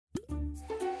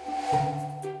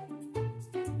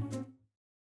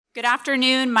Good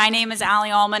afternoon. My name is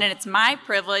Allie Allman, and it's my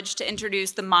privilege to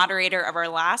introduce the moderator of our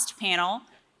last panel,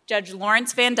 Judge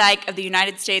Lawrence VanDyke of the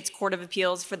United States Court of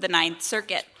Appeals for the Ninth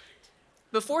Circuit.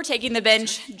 Before taking the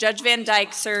bench, Judge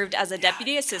VanDyke served as a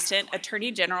Deputy Assistant Attorney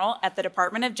General at the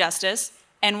Department of Justice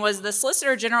and was the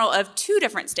Solicitor General of two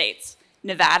different states,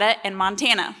 Nevada and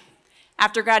Montana.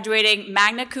 After graduating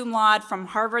magna cum laude from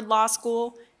Harvard Law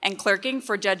School and clerking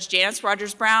for Judge Janice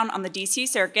Rogers Brown on the D.C.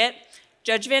 Circuit,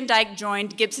 Judge VanDyke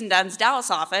joined Gibson Dunn's Dallas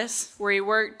office, where he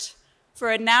worked for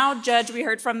a now judge we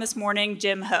heard from this morning,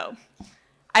 Jim Ho.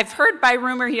 I've heard by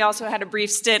rumor he also had a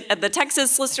brief stint at the Texas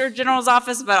Solicitor General's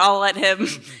office, but I'll let him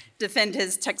defend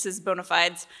his Texas bona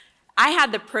fides. I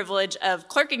had the privilege of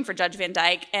clerking for Judge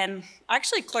VanDyke, and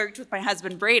actually clerked with my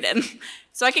husband, Braden.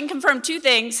 So I can confirm two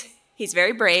things. He's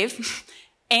very brave,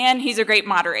 and he's a great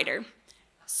moderator.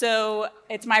 So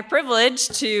it's my privilege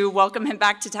to welcome him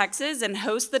back to Texas and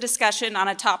host the discussion on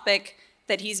a topic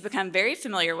that he's become very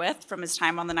familiar with from his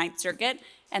time on the Ninth Circuit,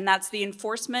 and that's the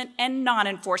enforcement and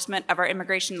non-enforcement of our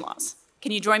immigration laws.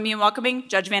 Can you join me in welcoming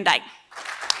Judge VanDyke?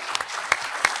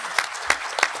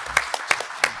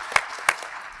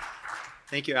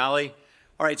 Thank you, Allie.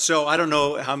 All right, so I don't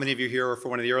know how many of you here were for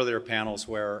one of the earlier panels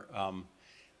where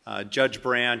Judge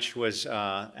Branch was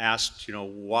asked,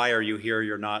 why are you here?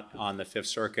 You're not on the Fifth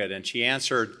Circuit. And she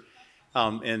answered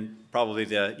in probably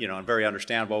the, a very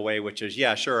understandable way, which is,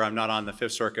 yeah, sure, I'm not on the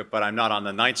Fifth Circuit, but I'm not on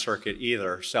the Ninth Circuit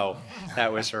either. So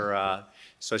that was her,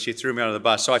 so she threw me under the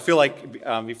bus. So I feel like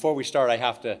before we start, I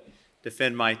have to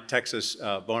defend my Texas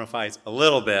bona fides a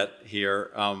little bit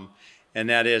here. And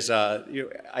that is,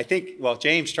 I think, well,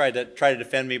 James tried to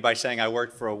defend me by saying I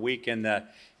worked for a week in the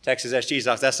Texas SG's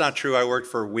office. That's not true. I worked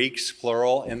for weeks,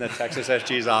 plural, in the Texas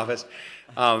SG's office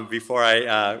before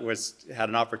I had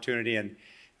an opportunity, and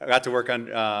I got to work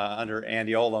under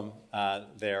Andy Oldham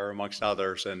there, amongst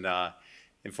others, and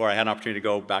before I had an opportunity to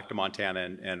go back to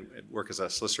Montana and work as a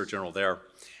Solicitor General there.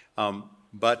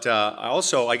 But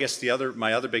I guess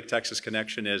my other big Texas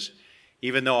connection is,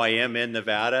 even though I am in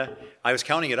Nevada, I was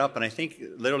counting it up, and I think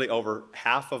literally over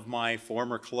half of my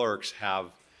former clerks have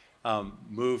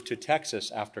moved to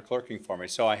Texas after clerking for me.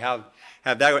 So I have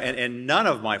that, and none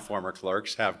of my former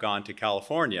clerks have gone to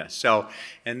California. So,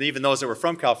 and even those that were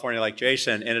from California, like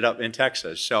Jason, ended up in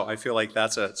Texas. So I feel like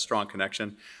that's a strong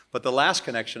connection. But the last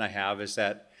connection I have is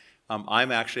that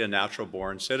I'm actually a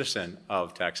natural-born citizen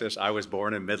of Texas. I was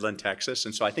born in Midland, Texas,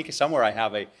 and so I think somewhere I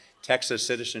have a Texas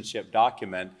citizenship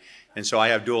document, and so I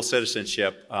have dual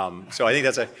citizenship. So I think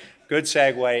that's a good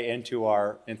segue into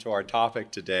our topic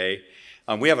today.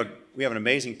 We have an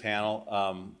amazing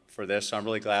panel for this, so I'm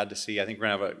really glad to see. I think we're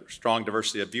going to have a strong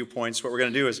diversity of viewpoints. What we're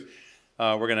going to do is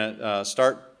we're going to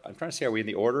start. I'm trying to see, are we in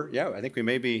the order? Yeah, I think we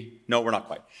may be. No, we're not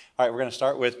quite. All right, we're going to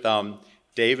start with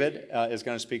David is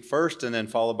going to speak first, and then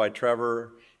followed by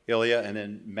Trevor, Ilya, and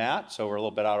then Matt. So we're a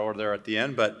little bit out of order there at the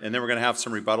end, and then we're going to have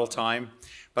some rebuttal time.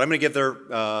 But I'm going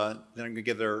to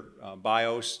give their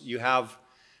bios. You have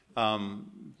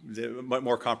the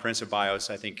more comprehensive bios,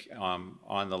 I think,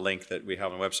 on the link that we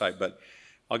have on the website. But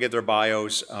I'll give their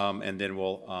bios, and then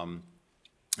we'll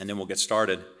get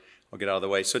started. I'll get out of the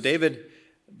way. So David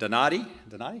Donati,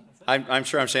 I'm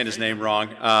sure I'm saying his name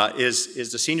wrong,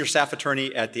 is the senior staff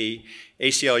attorney at the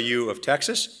ACLU of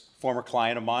Texas, former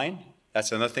client of mine.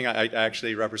 That's another thing I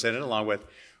actually represented, along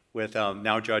with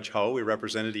now Judge Ho. We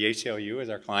represented the ACLU as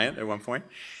our client at one point.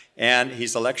 And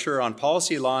he's a lecturer on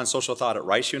policy, law, and social thought at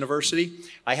Rice University.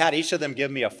 I had each of them give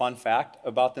me a fun fact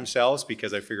about themselves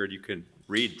because I figured you could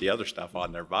read the other stuff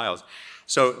on their bios.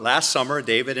 So last summer,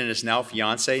 David and his now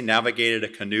fiance navigated a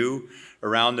canoe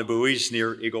around the buoys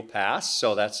near Eagle Pass.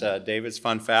 So that's David's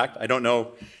fun fact. I don't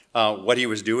know what he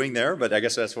was doing there, but I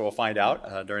guess that's what we'll find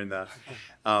out during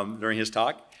his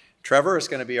talk. Trevor is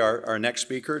going to be our next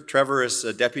speaker. Trevor is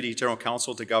a Deputy General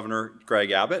Counsel to Governor Greg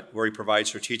Abbott, where he provides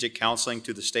strategic counseling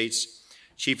to the state's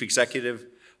Chief Executive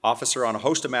Officer on a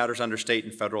host of matters under state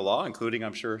and federal law, including,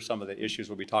 I'm sure, some of the issues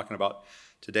we'll be talking about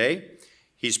today.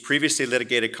 He's previously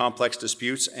litigated complex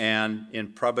disputes and in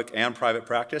public and private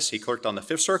practice. He clerked on the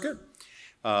Fifth Circuit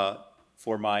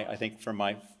for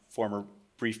my former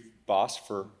brief boss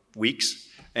for weeks,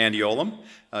 Andy Oldham,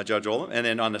 Judge Oldham, and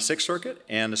then on the Sixth Circuit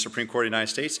and the Supreme Court of the United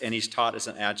States, and he's taught as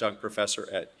an adjunct professor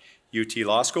at UT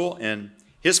Law School. And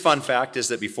his fun fact is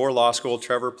that before law school,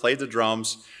 Trevor played the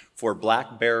drums for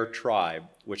Black Bear Tribe,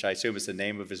 which I assume is the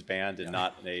name of his band and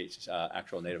not an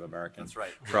actual Native American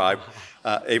tribe,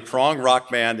 a prong rock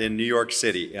band in New York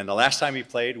City. And the last time he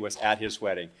played was at his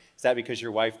wedding. Is that because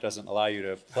your wife doesn't allow you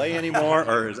to play anymore?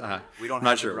 Or we don't have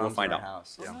not sure. We'll find out.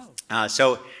 House. Yeah.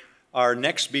 So our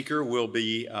next speaker will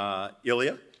be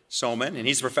Ilya Somin, and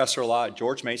he's a professor of law at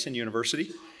George Mason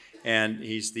University. and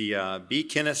he's the B.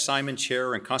 Kenneth Simon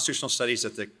Chair in Constitutional Studies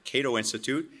at the Cato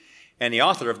Institute, and the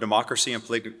author of Democracy and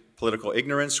Political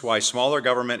Ignorance, Why Smaller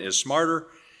Government is Smarter,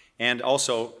 and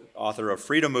also author of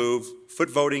Free to Move, Foot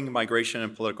Voting, Migration,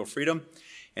 and Political Freedom.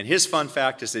 And his fun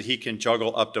fact is that he can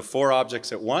juggle up to 4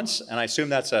 objects at once, and I assume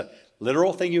that's a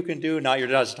literal thing you can do, not you're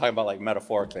just talking about like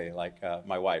metaphorically, like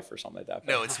my wife or something like that.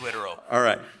 No, it's literal. All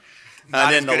right.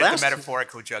 Not as good at the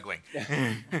metaphorical juggling.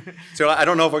 So I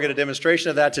don't know if we'll get a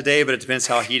demonstration of that today, but it depends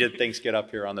how heated things get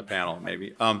up here on the panel,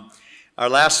 maybe. Our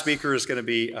last speaker is going to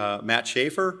be Matt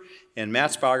Schaefer, and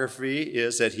Matt's biography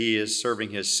is that he is serving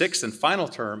his 6th and final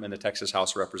term in the Texas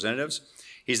House of Representatives.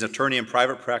 He's an attorney in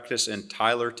private practice in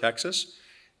Tyler, Texas,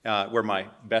 where my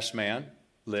best man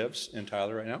lives in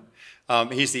Tyler right now.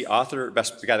 He's the author,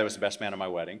 the guy that was the best man at my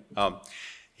wedding.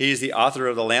 He's the author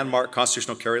of the landmark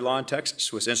constitutional carry law in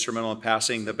Texas, was instrumental in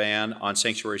passing the ban on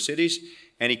sanctuary cities,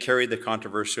 and he carried the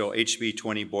controversial HB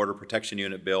 20 Border Protection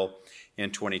Unit bill in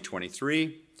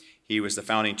 2023. He was the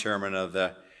founding chairman of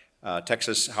the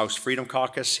Texas House Freedom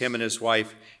Caucus. Him and his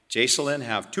wife, Jocelyn,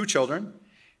 have 2 children,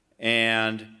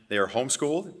 and they are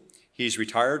homeschooled. He's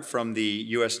retired from the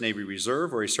U.S. Navy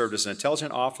Reserve, where he served as an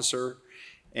intelligence officer,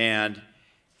 and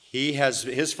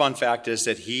his fun fact is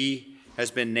that he has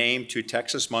been named to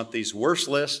Texas Monthly's worst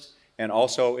list and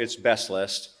also its best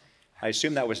list. I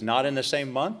assume that was not in the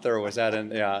same month, or was that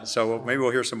in, yeah, so maybe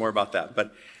we'll hear some more about that.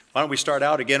 But why don't we start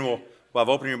out, again, we'll have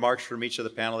opening remarks from each of the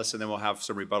panelists, and then we'll have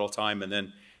some rebuttal time, and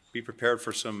then be prepared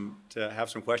for to have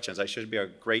some questions. I should be a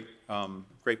great,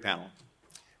 great panel.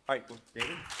 All right,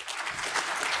 David.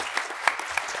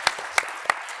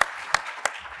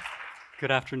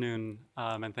 Good afternoon,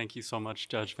 and thank you so much,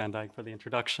 Judge VanDyke, for the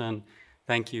introduction.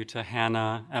 Thank you to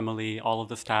Hannah, Emily, all of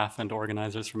the staff and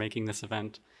organizers for making this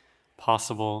event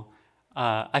possible.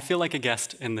 I feel like a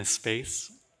guest in this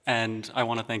space, and I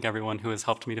want to thank everyone who has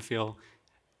helped me to feel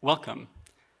welcome.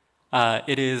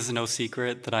 It is no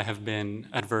secret that I have been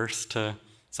adverse to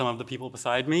some of the people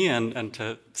beside me and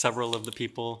to several of the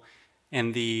people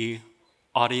in the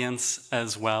audience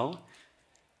as well.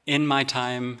 In my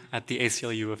time at the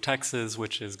ACLU of Texas,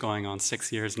 which is going on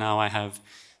 6 years now, I have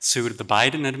sued the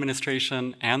Biden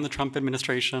administration and the Trump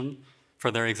administration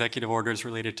for their executive orders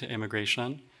related to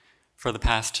immigration. For the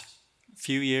past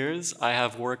few years, I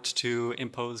have worked to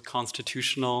impose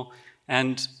constitutional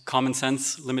and common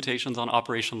sense limitations on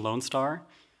Operation Lone Star,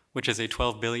 which is a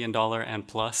 $12 billion and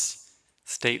plus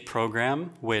state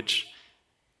program, which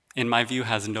in my view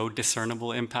has no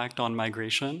discernible impact on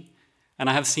migration. And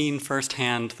I have seen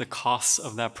firsthand the costs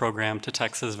of that program to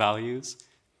Texas values.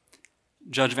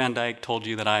 Judge VanDyke told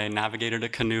you that I navigated a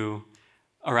canoe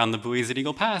around the buoys at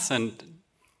Eagle Pass, and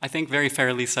I think very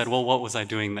fairly said, well, what was I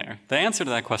doing there? The answer to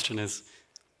that question is,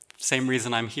 same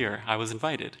reason I'm here. I was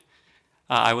invited.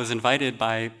 I was invited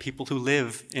by people who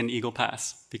live in Eagle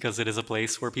Pass, because it is a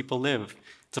place where people live.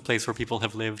 It's a place where people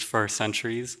have lived for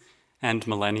centuries and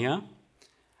millennia.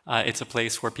 It's a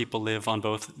place where people live on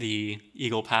both the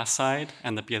Eagle Pass side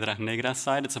and the Piedras Negras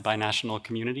side. It's a binational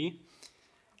community.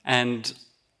 And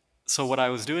so what I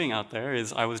was doing out there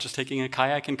is I was just taking a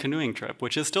kayak and canoeing trip,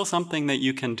 which is still something that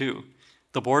you can do.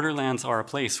 The borderlands are a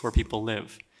place where people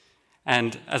live.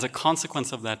 And as a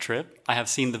consequence of that trip, I have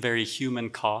seen the very human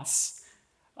costs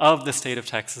of the state of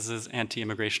Texas's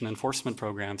anti-immigration enforcement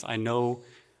programs. I know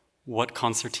what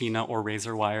concertina or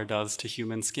razor wire does to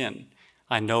human skin.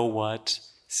 I know what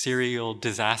serial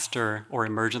disaster or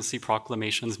emergency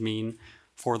proclamations mean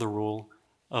for the rule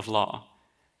of law.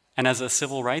 And as a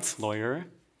civil rights lawyer,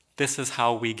 this is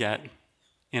how we get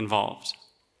involved.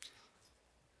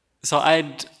 So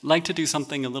I'd like to do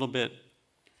something a little bit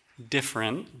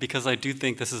different, because I do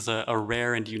think this is a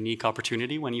rare and unique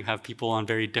opportunity when you have people on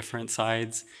very different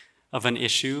sides of an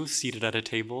issue seated at a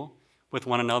table with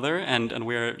one another, and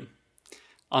we're,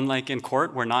 unlike in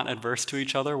court, we're not adverse to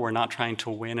each other, we're not trying to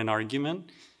win an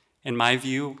argument. In my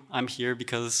view, I'm here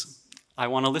because I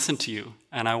want to listen to you,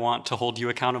 and I want to hold you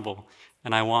accountable,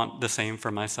 and I want the same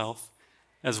for myself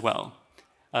as well.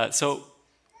 So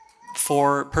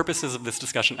for purposes of this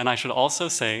discussion, and I should also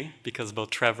say, because both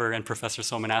Trevor and Professor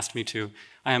Somin asked me to,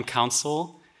 I am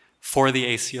counsel for the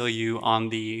ACLU on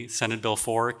the Senate Bill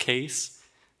 4 case.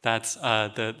 That's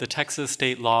the Texas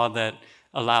state law that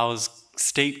allows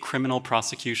state criminal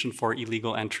prosecution for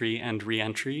illegal entry and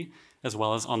re-entry, as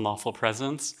well as unlawful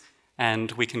presence.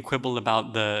 And we can quibble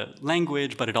about the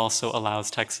language, but it also allows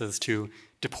Texas to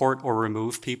deport or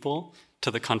remove people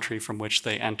to the country from which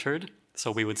they entered.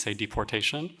 So we would say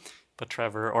deportation, but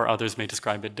Trevor or others may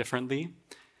describe it differently.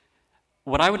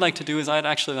 What I would like to do is I'd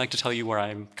actually like to tell you where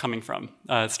I'm coming from.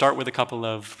 Start with a couple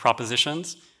of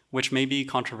propositions, which may be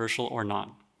controversial or not.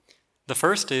 The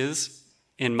first is,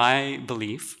 in my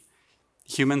belief,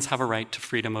 humans have a right to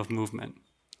freedom of movement.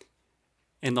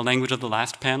 In the language of the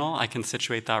last panel, I can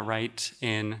situate that right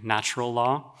in natural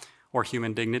law or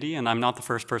human dignity, and I'm not the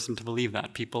first person to believe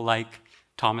that. People like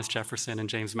Thomas Jefferson and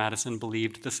James Madison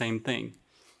believed the same thing.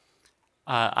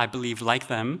 I believe, like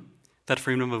them, that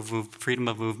freedom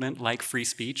of movement, like free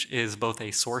speech, is both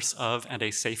a source of and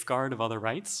a safeguard of other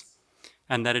rights,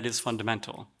 and that it is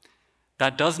fundamental.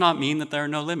 That does not mean that there are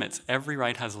no limits. Every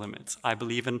right has limits. I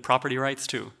believe in property rights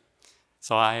too.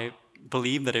 So I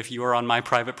believe that if you are on my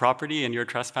private property and you're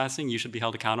trespassing, you should be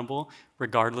held accountable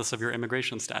regardless of your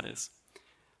immigration status.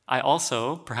 I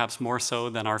also, perhaps more so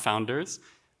than our founders,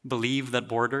 believe that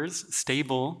borders,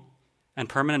 stable and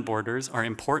permanent borders, are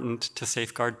important to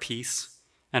safeguard peace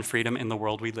and freedom in the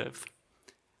world we live.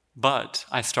 But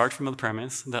I start from the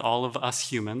premise that all of us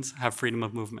humans have freedom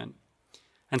of movement.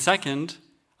 And second,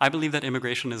 I believe that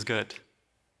immigration is good.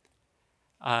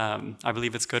 I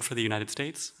believe it's good for the United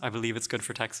States. I believe it's good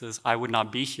for Texas. I would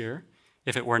not be here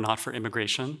if it were not for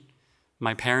immigration.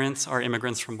 My parents are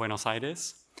immigrants from Buenos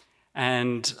Aires,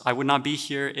 and I would not be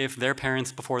here if their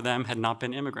parents before them had not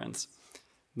been immigrants.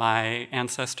 My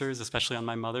ancestors, especially on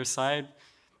my mother's side,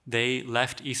 they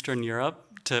left Eastern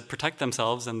Europe to protect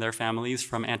themselves and their families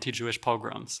from anti-Jewish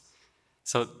pogroms.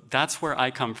 So that's where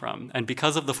I come from. And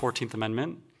because of the 14th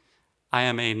Amendment, I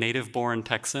am a native-born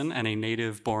Texan and a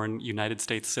native-born United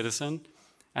States citizen,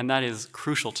 and that is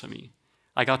crucial to me.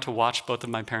 I got to watch both of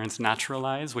my parents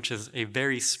naturalize, which is a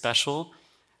very special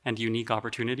and unique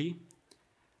opportunity.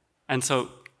 And so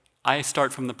I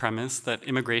start from the premise that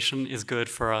immigration is good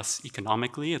for us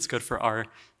economically, it's good for our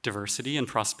diversity and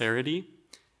prosperity.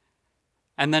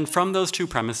 And then from those two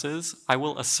premises, I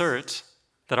will assert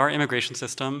that our immigration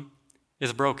system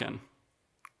is broken.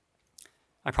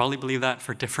 I probably believe that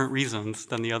for different reasons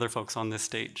than the other folks on this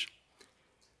stage.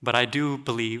 But I do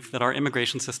believe that our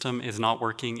immigration system is not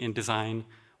working in design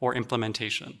or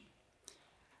implementation.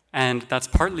 And that's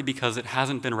partly because it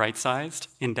hasn't been right-sized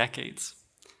in decades.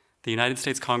 The United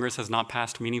States Congress has not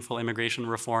passed meaningful immigration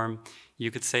reform,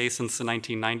 you could say since the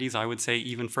 1990s, I would say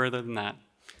even further than that,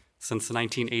 since the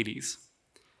 1980s.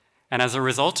 And as a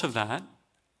result of that,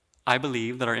 I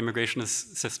believe that our immigration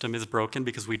system is broken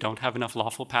because we don't have enough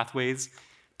lawful pathways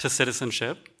to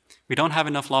citizenship. We don't have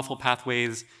enough lawful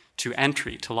pathways to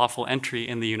entry, to lawful entry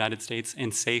in the United States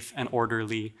in safe and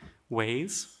orderly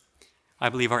ways. I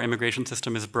believe our immigration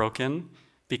system is broken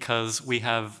because we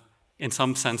have, in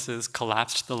some senses,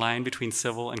 collapsed the line between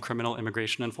civil and criminal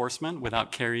immigration enforcement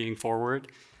without carrying forward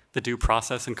the due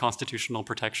process and constitutional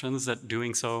protections that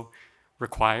doing so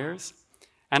requires.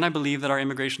 And I believe that our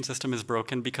immigration system is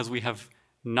broken because we have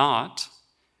not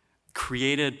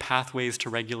created pathways to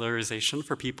regularization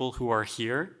for people who are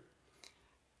here.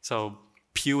 So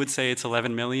Pew would say it's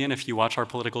 11 million. If you watch our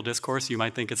political discourse, you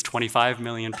might think it's 25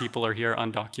 million people are here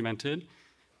undocumented.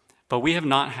 But we have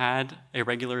not had a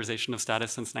regularization of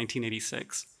status since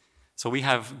 1986. So we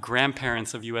have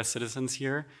grandparents of US citizens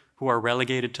here who are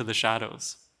relegated to the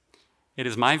shadows. It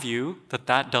is my view that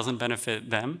that doesn't benefit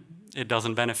them. It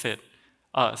doesn't benefit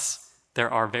us. There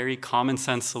are very common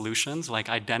sense solutions like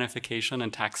identification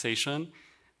and taxation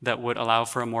that would allow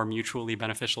for a more mutually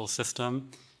beneficial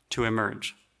system to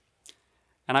emerge.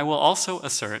 And I will also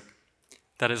assert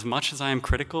that as much as I am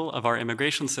critical of our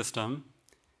immigration system,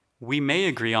 we may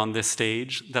agree on this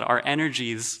stage that our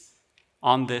energies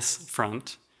on this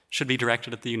front should be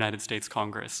directed at the United States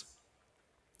Congress.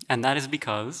 And that is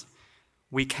because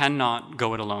we cannot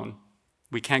go it alone.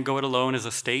 We can't go it alone as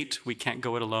a state. We can't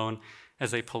go it alone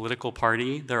as a political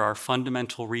party. There are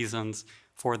fundamental reasons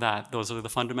for that. Those are the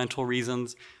fundamental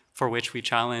reasons for which we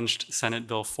challenged Senate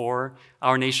Bill 4.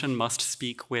 Our nation must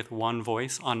speak with one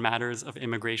voice on matters of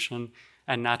immigration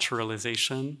and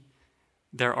naturalization.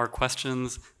 There are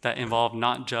questions that involve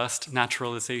not just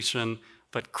naturalization,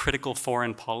 but critical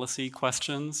foreign policy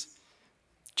questions.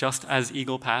 Just as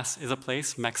Eagle Pass is a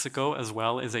place, Mexico as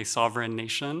well is a sovereign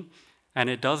nation, and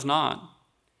it does not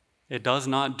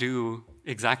do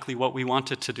exactly what we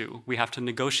want it to do. We have to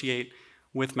negotiate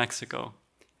with Mexico.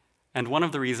 And one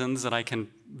of the reasons that I can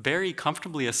very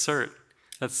comfortably assert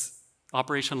that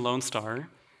Operation Lone Star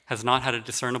has not had a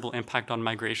discernible impact on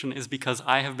migration is because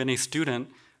I have been a student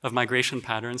of migration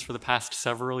patterns for the past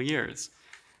several years.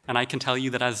 And I can tell you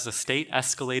that as the state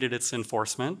escalated its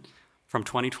enforcement from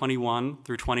 2021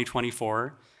 through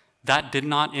 2024, that did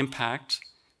not impact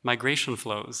migration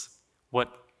flows.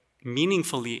 What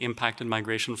meaningfully impacted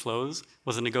migration flows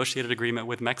was a negotiated agreement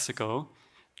with Mexico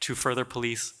to further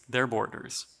police their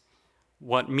borders.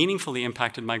 What meaningfully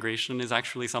impacted migration is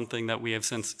actually something that we have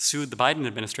since sued the Biden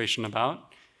administration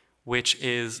about, which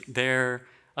is their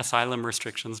asylum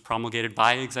restrictions promulgated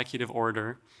by executive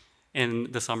order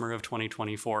in the summer of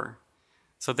 2024.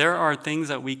 So there are things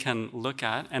that we can look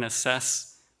at and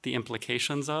assess the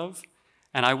implications of,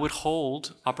 and I would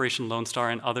hold Operation Lone Star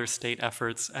and other state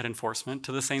efforts at enforcement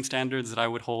to the same standards that I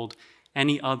would hold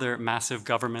any other massive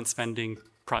government spending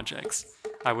projects.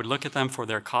 I would look at them for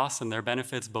their costs and their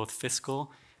benefits, both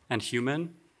fiscal and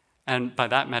human, and by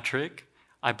that metric,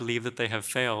 I believe that they have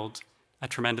failed a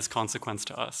tremendous consequence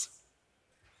to us.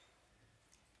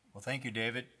 Well, thank you,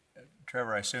 David.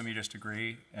 Trevor, I assume you just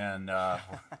agree and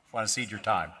want to cede your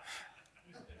time.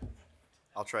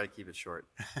 I'll try to keep it short.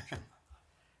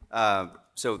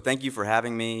 So thank you for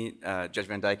having me, Judge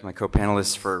VanDyke, my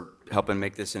co-panelists, for helping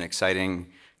make this an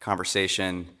exciting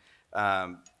conversation.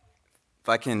 If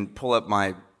I can pull up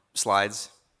my slides.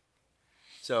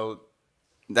 So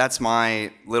that's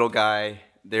my little guy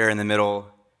there in the middle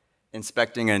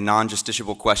inspecting a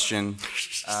non-justiciable question.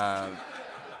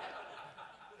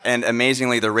 And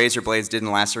amazingly, the razor blades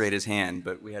didn't lacerate his hand,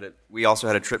 but we also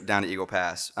had a trip down to Eagle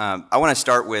Pass. I want to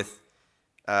start with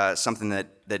something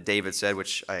that David said,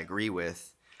 which I agree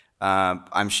with.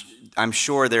 I'm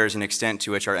sure there's an extent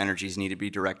to which our energies need to be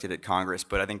directed at Congress,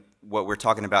 but I think what we're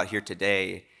talking about here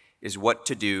today is what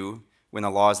to do when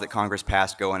the laws that Congress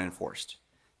passed go unenforced.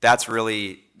 That's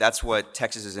what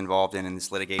Texas is involved in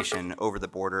this litigation over the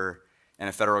border and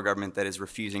a federal government that is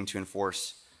refusing to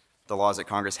enforce the laws that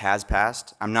Congress has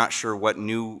passed. I'm not sure what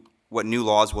new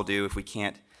laws will do if we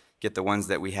can't get the ones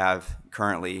that we have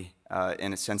currently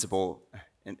in a sensible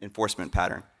enforcement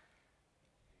pattern.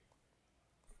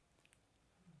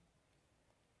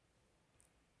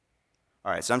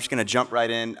 All right, so I'm just going to jump right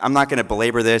in. I'm not going to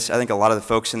belabor this. I think a lot of the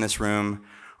folks in this room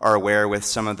are aware with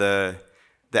some of the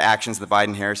actions the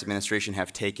Biden-Harris administration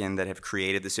have taken that have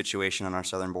created the situation on our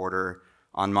southern border,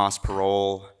 en masse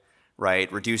parole,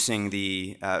 right, reducing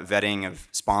the vetting of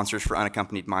sponsors for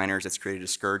unaccompanied minors. That's created a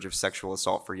scourge of sexual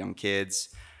assault for young kids,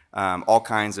 all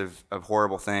kinds of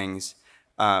horrible things.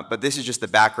 But this is just the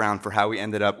background for how we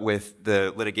ended up with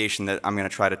the litigation that I'm going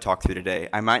to try to talk through today.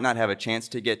 I might not have a chance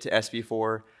to get to SB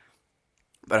 4,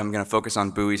 but I'm going to focus on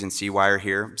buoys and C-wire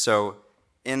here. So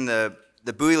in the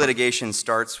buoy litigation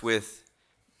starts with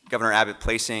Governor Abbott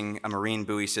placing a marine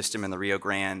buoy system in the Rio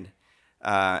Grande,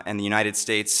 and the United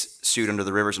States sued under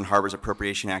the Rivers and Harbors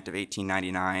Appropriation Act of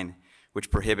 1899, which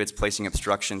prohibits placing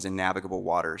obstructions in navigable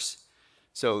waters.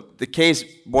 So the case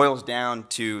boils down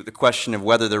to the question of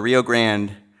whether the Rio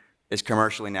Grande is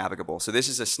commercially navigable. So this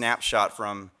is a snapshot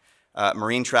from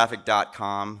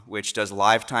marinetraffic.com, which does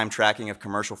lifetime tracking of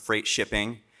commercial freight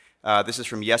shipping. This is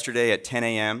from yesterday at 10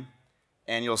 a.m.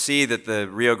 And you'll see that the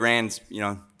Rio Grande's,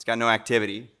 it's got no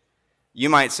activity. You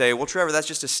might say, well, Trevor, that's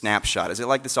just a snapshot. Is it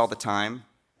like this all the time?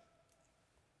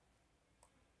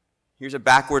 Here's a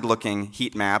backward-looking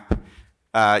heat map.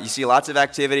 You see lots of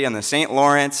activity on the St.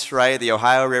 Lawrence, right, the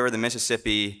Ohio River, the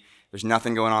Mississippi. There's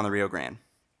nothing going on in the Rio Grande.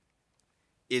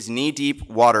 Is knee-deep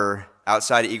water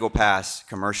outside of Eagle Pass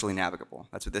commercially navigable?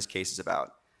 That's what this case is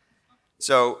about.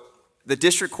 So the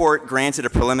district court granted a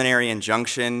preliminary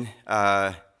injunction,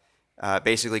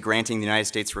 basically granting the United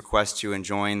States' request to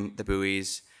enjoin the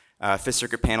buoys. Fifth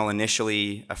Circuit panel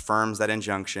initially affirms that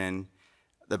injunction.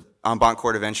 The en banc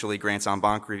court eventually grants en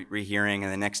banc rehearing,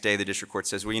 and the next day the district court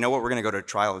says, well, you know what, we're going to go to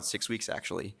trial in 6 weeks,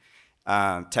 actually.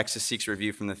 Texas seeks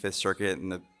review from the Fifth Circuit,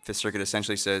 and the Fifth Circuit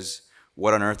essentially says,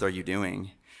 what on earth are you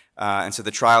doing? And so the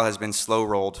trial has been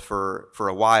slow-rolled for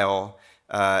a while,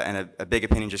 and a big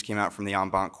opinion just came out from the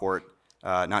en banc court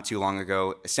not too long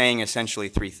ago, saying essentially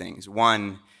three things.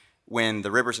 One, when the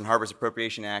Rivers and Harbors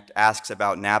Appropriation Act asks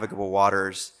about navigable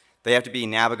waters, they have to be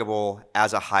navigable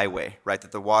as a highway, right?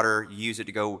 That the water, you use it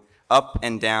to go up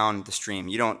and down the stream.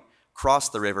 You don't cross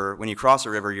the river. When you cross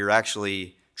a river, you're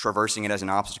actually traversing it as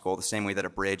an obstacle the same way that a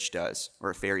bridge does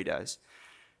or a ferry does.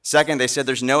 Second, they said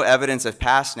there's no evidence of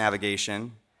past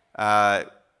navigation. The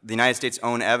United States'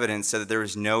 own evidence said that there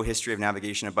is no history of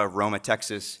navigation above Roma,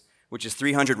 Texas, which is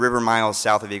 300 river miles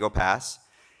south of Eagle Pass.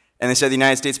 And they said the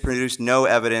United States produced no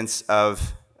evidence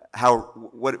of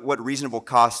what reasonable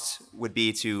costs would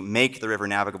be to make the river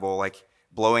navigable, like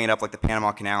blowing it up like the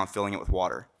Panama Canal and filling it with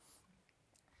water.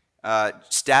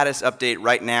 Status update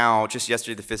right now, just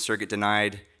yesterday the Fifth Circuit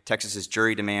denied Texas's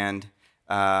jury demand,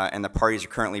 and the parties are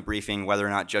currently briefing whether or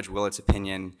not Judge Willett's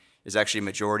opinion is actually a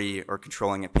majority or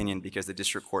controlling opinion because the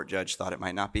district court judge thought it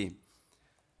might not be.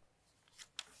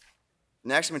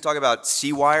 Next, I'm going to talk about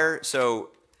C-wire. So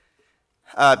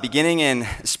beginning in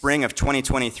spring of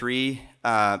 2023,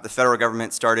 the federal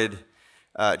government started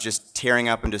just tearing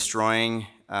up and destroying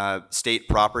state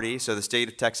property. So the state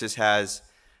of Texas has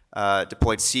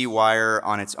deployed sea wire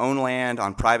on its own land,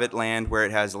 on private land where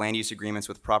it has land use agreements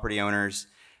with property owners,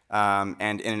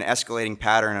 and in an escalating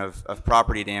pattern of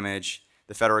property damage,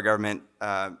 the federal government,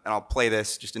 and I'll play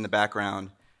this just in the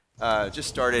background, just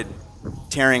started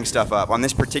tearing stuff up. On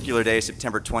this particular day,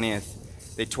 September 20th,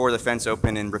 they tore the fence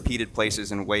open in repeated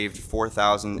places and waved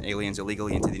 4,000 aliens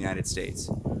illegally into the United States.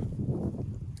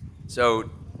 So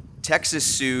Texas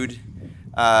sued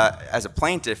as a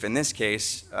plaintiff in this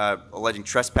case, alleging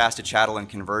trespass to chattel and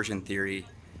conversion theory,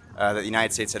 that the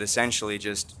United States had essentially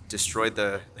just destroyed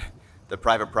the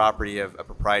private property of a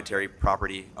proprietary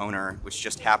property owner, which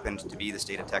just happened to be the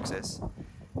state of Texas.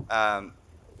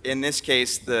 In this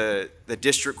case, the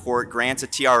district court grants a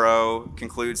TRO,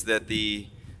 concludes that the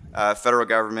federal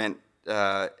government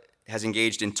has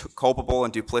engaged in culpable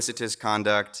and duplicitous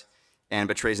conduct and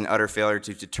betrays an utter failure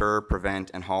to deter,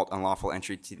 prevent, and halt unlawful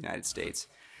entry to the United States.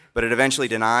 But it eventually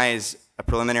denies a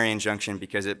preliminary injunction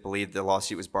because it believed the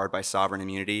lawsuit was barred by sovereign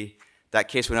immunity. That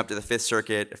case went up to the Fifth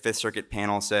Circuit. A Fifth Circuit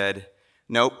panel said,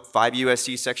 nope, 5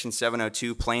 U.S.C. Section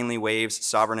 702 plainly waives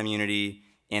sovereign immunity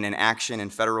in an action in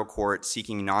federal court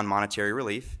seeking non-monetary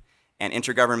relief, and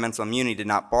intergovernmental immunity did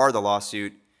not bar the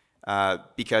lawsuit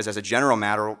because, as a general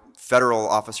matter, federal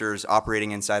officers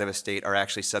operating inside of a state are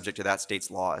actually subject to that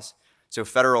state's laws. So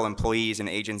federal employees and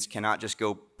agents cannot just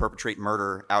go perpetrate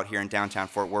murder out here in downtown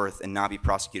Fort Worth and not be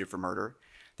prosecuted for murder.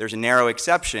 There's a narrow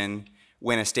exception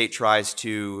when a state tries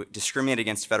to discriminate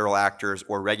against federal actors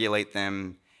or regulate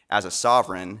them as a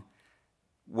sovereign.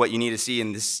 What you need to see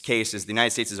in this case is the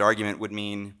United States' argument would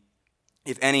mean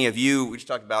if any of you, we just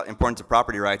talked about importance of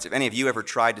property rights, if any of you ever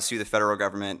tried to sue the federal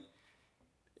government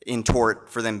in tort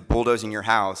for them bulldozing your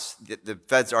house, the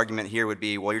Fed's argument here would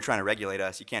be, well, you're trying to regulate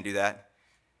us, you can't do that.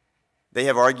 They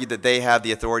have argued that they have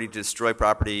the authority to destroy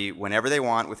property whenever they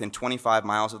want within 25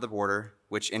 miles of the border,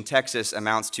 which in Texas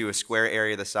amounts to a square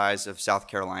area the size of South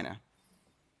Carolina.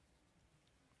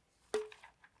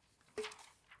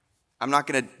 I'm not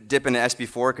going to dip into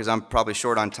SB4 because I'm probably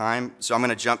short on time, so I'm going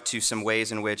to jump to some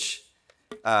ways in which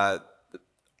our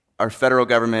federal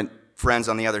government friends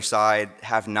on the other side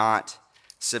have not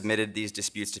submitted these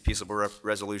disputes to peaceable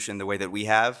resolution the way that we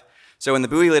have. So in the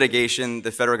Bowie litigation,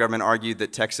 the federal government argued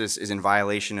that Texas is in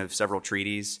violation of several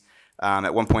treaties.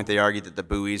 At one point, they argued that the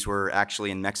buoys were actually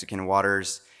in Mexican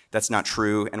waters. That's not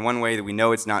true. And one way that we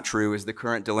know it's not true is the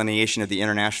current delineation of the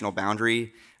international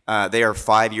boundary. They are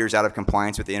 5 years out of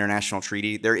compliance with the international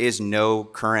treaty. There is no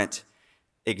current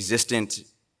existent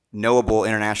knowable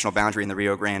international boundary in the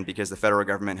Rio Grande because the federal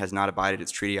government has not abided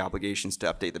its treaty obligations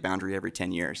to update the boundary every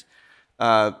 10 years.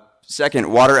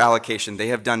 Second, water allocation. They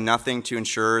have done nothing to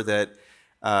ensure that,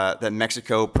 that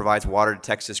Mexico provides water to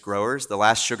Texas growers. The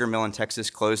last sugar mill in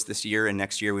Texas closed this year, and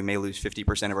next year we may lose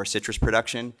 50% of our citrus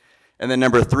production. And then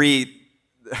number three,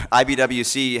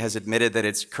 IBWC has admitted that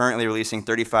it's currently releasing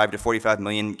 35 to 45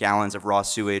 million gallons of raw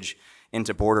sewage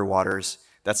into border waters.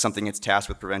 That's something it's tasked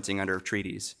with preventing under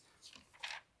treaties.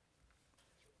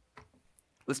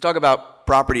 Let's talk about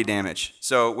property damage.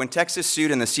 So when Texas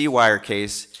sued in the Seawire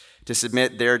case to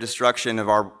submit their destruction of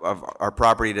our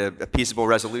property to a peaceable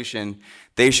resolution,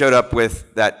 they showed up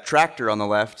with that tractor on the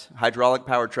left, hydraulic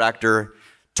powered tractor,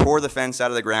 tore the fence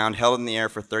out of the ground, held it in the air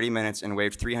for 30 minutes, and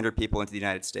waved 300 people into the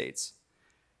United States.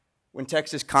 When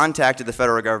Texas contacted the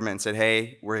federal government and said,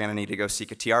 hey, we're going to need to go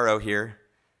seek a TRO here,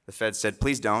 the Fed said,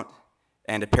 please don't.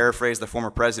 And to paraphrase the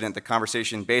former president, the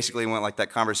conversation basically went like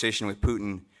that conversation with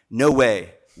Putin, no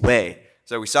way, way.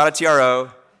 So we sought a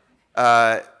TRO.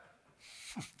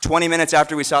 20 minutes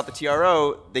after we sought the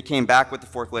TRO, they came back with the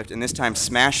forklift and this time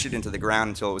smashed it into the ground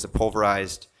until it was a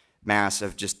pulverized mass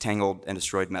of just tangled and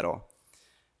destroyed metal.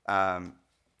 Let's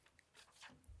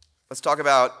talk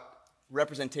about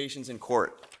representations in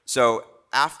court. So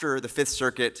after the Fifth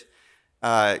Circuit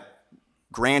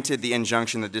granted the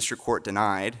injunction the district court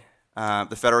denied,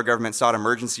 the federal government sought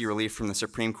emergency relief from the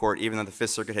Supreme Court even though the Fifth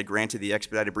Circuit had granted the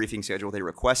expedited briefing schedule they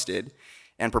requested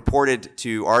and purported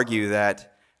to argue that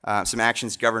some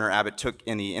actions Governor Abbott took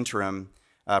in the interim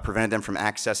prevented them from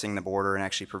accessing the border and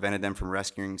actually prevented them from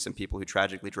rescuing some people who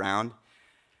tragically drowned.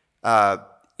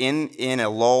 In a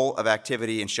lull of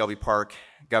activity in Shelby Park,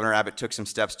 Governor Abbott took some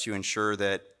steps to ensure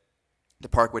that the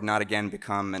park would not again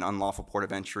become an unlawful port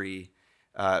of entry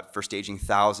for staging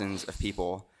thousands of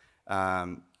people.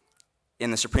 In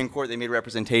the Supreme Court, they made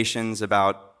representations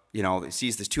about, you know, it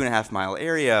sees this 2.5 mile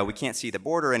area, we can't see the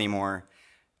border anymore.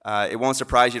 It won't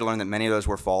surprise you to learn that many of those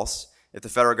were false. If the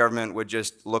federal government would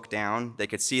just look down, they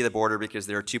could see the border because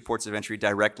there are 2 ports of entry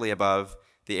directly above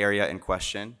the area in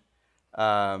question.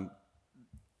 Other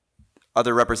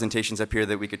representations up here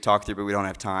that we could talk through, but we don't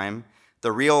have time.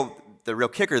 The real the real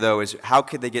kicker, though, is how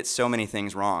could they get so many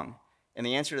things wrong? And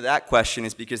the answer to that question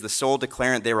is because the sole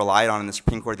declarant they relied on in the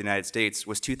Supreme Court of the United States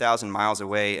was 2,000 miles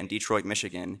away in Detroit,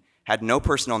 Michigan, had no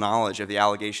personal knowledge of the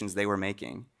allegations they were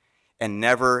making, and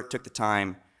never took the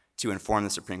time to inform the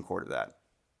Supreme Court of that.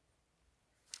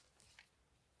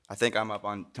 I think I'm up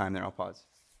on time there. I'll pause.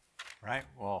 Right.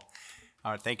 Well,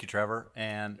 all right. Thank you, Trevor.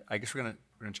 And I guess we're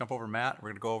gonna jump over Matt. We're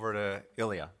gonna go over to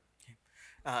Ilya.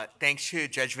 Thanks to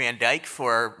Judge VanDyke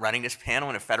for running this panel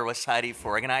and the Federalist Society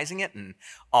for organizing it, and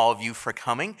all of you for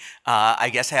coming. I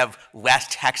guess I have less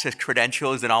Texas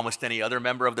credentials than almost any other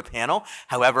member of the panel.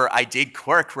 However, I did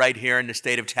clerk right here in the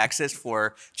state of Texas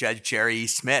for Judge Jerry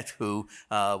Smith, who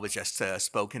was just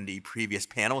spoke in the previous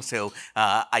panel. So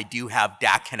I do have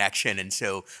that connection, and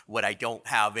so what I don't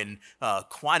have in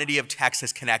quantity of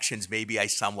Texas connections, maybe I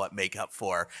somewhat make up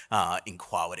for in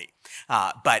quality.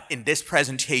 But in this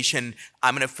presentation,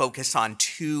 I'm going to focus on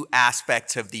two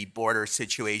aspects of the border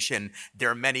situation. There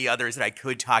are many others that I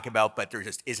could talk about, but there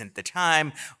just isn't the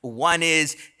time. One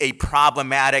is a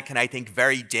problematic and I think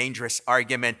very dangerous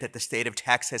argument that the state of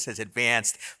Texas has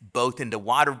advanced both in the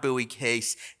water buoy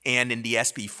case and in the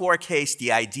SB4 case,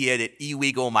 the idea that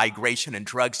illegal migration and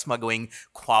drug smuggling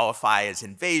qualify as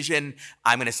invasion.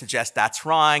 I'm going to suggest that's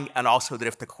wrong, and also that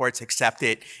if the courts accept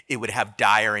it, it would have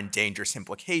dire and dangerous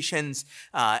implications.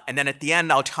 And then at the end,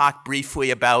 I'll talk briefly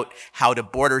about how the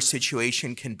border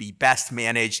situation can be best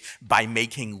managed by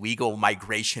making legal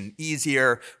migration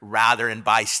easier rather than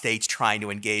by states trying to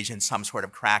engage in some sort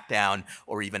of crackdown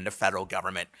or even the federal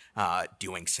government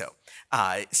doing so.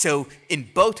 So in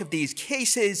both of these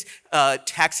cases,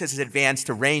 Texas has advanced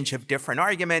a range of different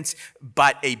arguments,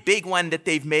 but a big one that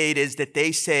they've made is that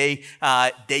they say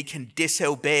they can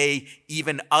disobey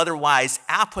even otherwise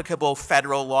applicable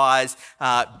federal laws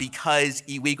because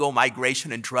illegal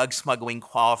migration and drug smuggling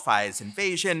qualify as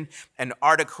invasion. And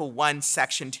Article 1,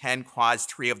 Section 10, Clause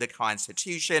 3 of the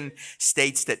Constitution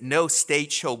states that no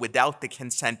state shall, without the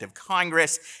consent of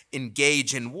Congress,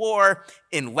 engage in war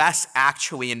unless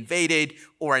actually invaded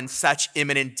or in such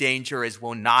imminent danger as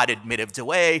will not admit of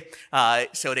delay.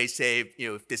 So they say,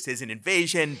 if this is an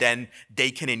invasion, then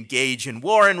they can engage in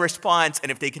war in response.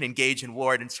 And if they can engage in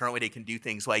war, then certainly they can do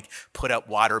things like put up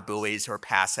water buoys or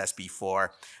pass SB4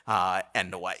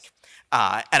 and the like.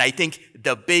 And I think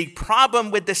the big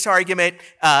problem with this argument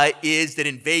is that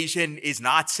invasion is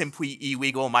not simply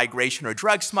illegal migration or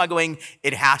drug smuggling.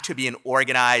 It has to be an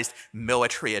organized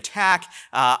military attack.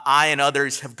 I and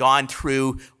others have gone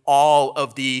through all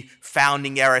of the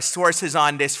founding era sources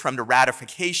on this, from the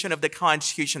ratification of the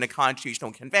Constitution, the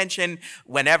Constitutional Convention.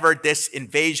 Whenever this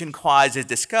invasion clause is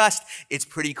discussed, it's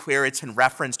pretty clear it's in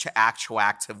reference to actual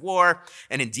acts of war.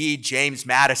 And indeed, James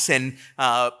Madison,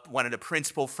 one of the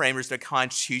principal framers of the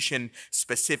Constitution,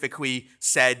 specifically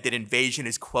said that invasion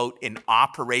is, quote, an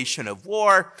operation of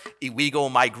war. Illegal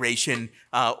migration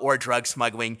or drug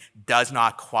smuggling does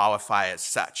not qualify as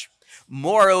such.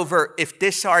 Moreover, if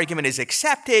this argument is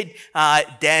accepted,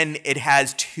 then it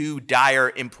has two dire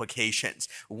implications.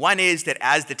 One is that,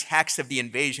 as the text of the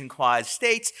invasion clause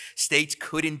states, states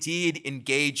could indeed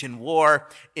engage in war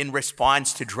in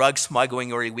response to drug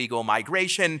smuggling or illegal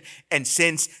migration. And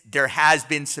since there has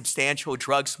been substantial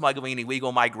drug smuggling and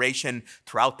illegal migration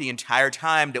throughout the entire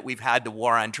time that we've had the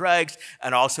war on drugs,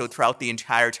 and also throughout the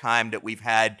entire time that we've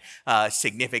had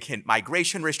significant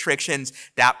migration restrictions,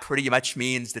 that pretty much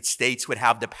means that states would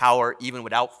have the power, even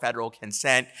without federal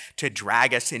consent, to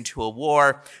drag us into a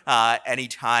war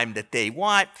anytime that they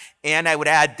want. And I would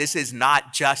add, this is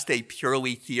not just a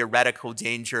purely theoretical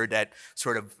danger that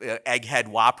sort of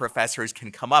egghead law professors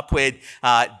can come up with.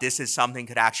 This is something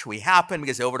that could actually happen,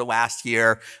 because over the last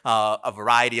year, a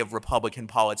variety of Republican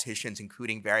politicians,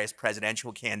 including various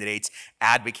presidential candidates,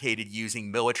 advocated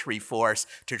using military force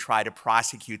to try to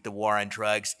prosecute the war on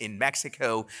drugs in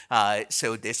Mexico.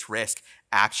 So this risk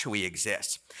actually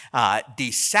exists.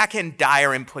 The second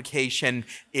dire implication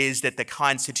is that the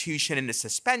Constitution in the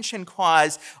suspension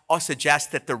clause also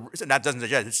suggests that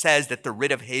it says that the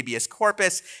writ of habeas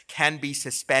corpus can be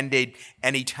suspended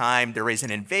anytime there is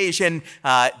an invasion.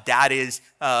 That is,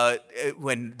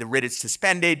 when the writ is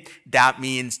suspended, that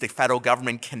means the federal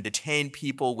government can detain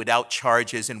people without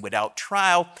charges and without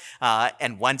trial.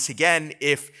 And once again,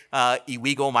 if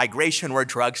illegal migration or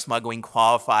drug smuggling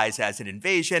qualifies as an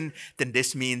invasion, then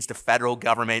this means the federal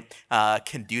government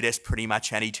can do this pretty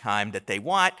much any time that they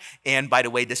want. And by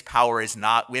the way, this power is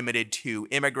not limited to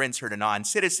immigrants or to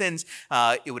non-citizens.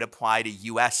 It would apply to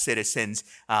U.S. citizens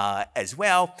as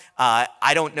well.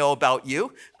 I don't know about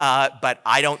you, but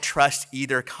I don't trust either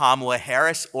either Kamala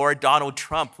Harris or Donald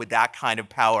Trump with that kind of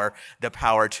power, the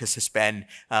power to suspend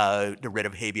the writ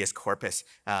of habeas corpus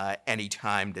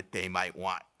anytime that they might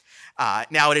want.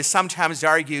 Now, it is sometimes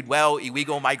argued, well,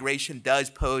 illegal migration does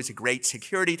pose a great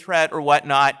security threat or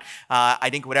whatnot. I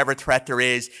think whatever threat there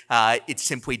is, it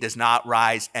simply does not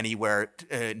rise anywhere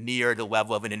near the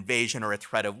level of an invasion or a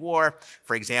threat of war.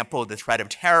 For example, the threat of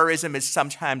terrorism is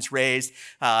sometimes raised.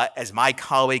 As my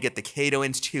colleague at the Cato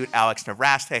Institute, Alex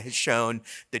Nevrasta, has shown,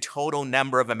 the total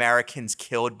number of Americans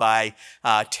killed by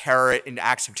in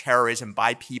acts of terrorism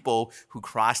by people who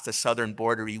crossed the southern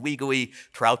border illegally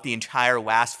throughout the entire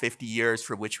last 50 years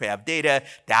for which we have data,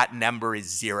 that number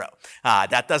is 0.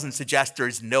 That doesn't suggest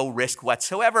there's no risk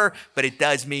whatsoever, but it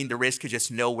does mean the risk is just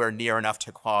nowhere near enough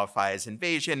to qualify as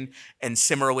invasion. And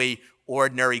similarly,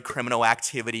 ordinary criminal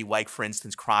activity, like, for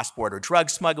instance, cross-border drug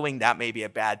smuggling, that may be a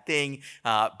bad thing,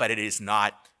 but it is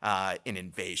not an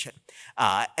invasion.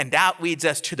 And that leads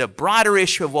us to the broader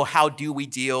issue of, well, how do we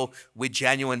deal with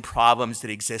genuine problems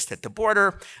that exist at the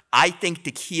border? I think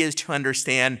the key is to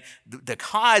understand the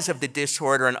cause of the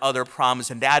disorder and other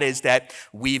problems, and that is that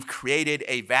we've created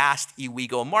a vast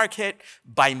illegal market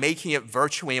by making it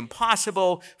virtually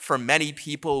impossible for many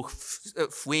people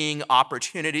fleeing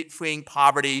opportunity, fleeing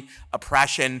poverty,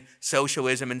 oppression,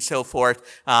 socialism, and so forth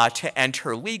to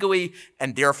enter legally,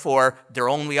 and therefore their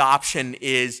only option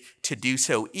is to do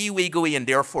so illegally, and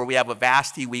therefore we have a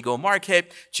vast illegal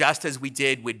market, just as we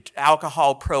did with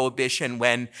alcohol prohibition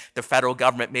when the federal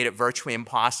government made it virtually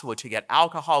impossible to get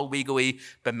alcohol legally,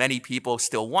 but many people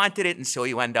still wanted it, and so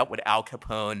you end up with Al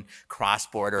Capone,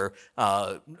 cross-border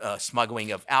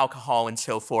smuggling of alcohol, and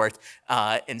so forth.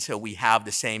 And so we have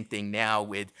the same thing now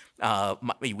with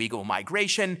illegal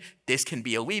migration. This can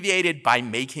be alleviated by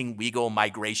making legal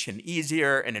migration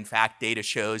easier. And in fact, data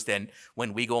shows that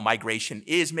when legal migration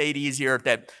is made easier,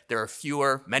 that there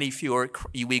are many fewer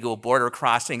illegal border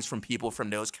crossings from people from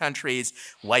those countries,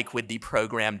 like with the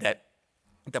program that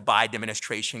the Biden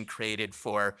administration created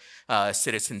for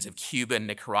citizens of Cuba,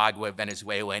 Nicaragua,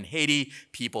 Venezuela, and Haiti,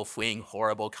 people fleeing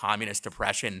horrible communist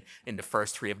oppression in the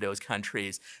first 3 of those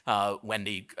countries, when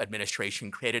the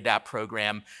administration created that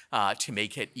program to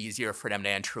make it easier for them to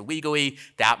enter legally.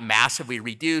 That massively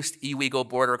reduced illegal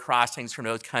border crossings from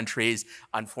those countries.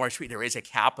 Unfortunately, there is a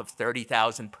cap of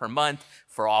 30,000 per month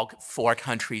for all 4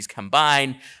 countries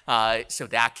combined. So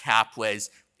that cap was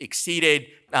exceeded,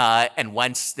 and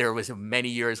once there was a many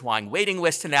years long waiting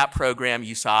list in that program,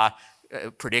 you saw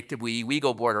predictably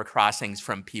illegal border crossings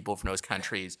from people from those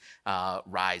countries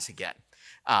rise again.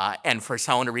 And for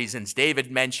some of the reasons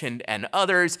David mentioned and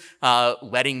others,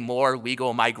 letting more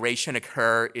legal migration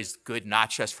occur is good not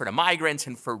just for the migrants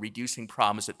and for reducing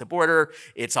problems at the border,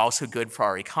 it's also good for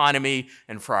our economy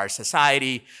and for our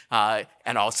society,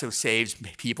 and also saves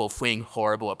people fleeing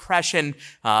horrible oppression.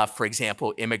 For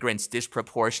example, immigrants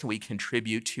disproportionately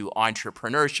contribute to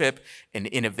entrepreneurship and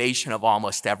innovation of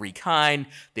almost every kind.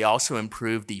 They also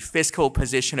improve the fiscal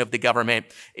position of the government.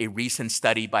 A recent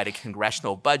study by the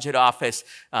Congressional Budget Office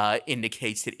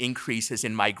indicates that increases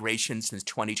in migration since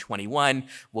 2021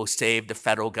 will save the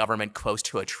federal government close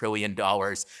to $1 trillion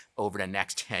over the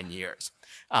next 10 years.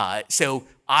 So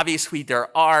obviously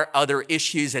there are other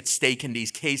issues at stake in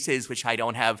these cases, which I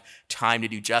don't have time to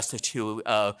do justice to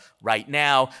right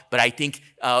now. But I think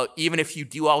even if you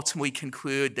do ultimately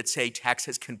conclude that, say,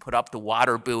 Texas can put up the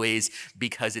water buoys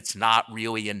because it's not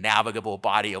really a navigable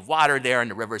body of water there and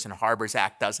the Rivers and Harbors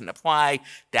Act doesn't apply,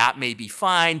 that may be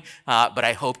fine. But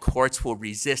I hope courts will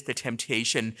resist the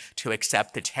temptation to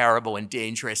accept the terrible and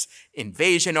dangerous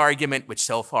invasion argument, which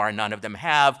so far none of them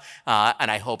have. And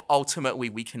I hope ultimately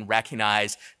we can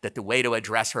recognize that the way to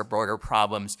address our border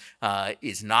problems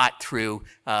is not through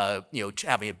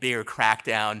having a bigger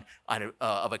crackdown on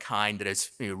of a kind that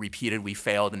has repeatedly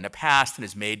failed in the past and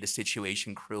has made the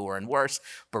situation crueler and worse,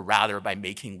 but rather by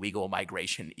making legal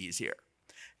migration easier.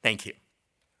 Thank you.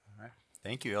 All right.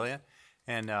 Thank you, Ilya.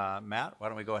 And Matt, why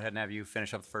don't we go ahead and have you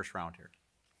finish up the first round here?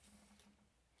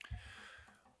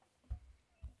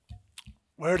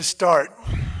 Where to start?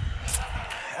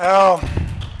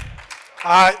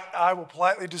 I will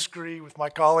politely disagree with my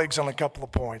colleagues on a couple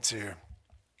of points here.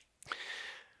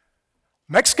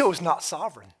 Mexico is not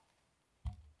sovereign.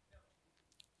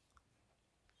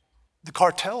 The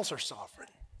cartels are sovereign.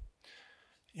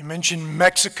 You mentioned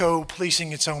Mexico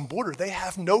policing its own border. They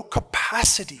have no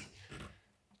capacity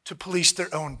to police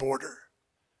their own border.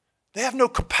 They have no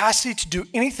capacity to do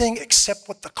anything except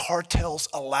what the cartels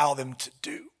allow them to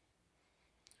do.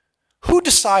 Who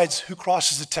decides who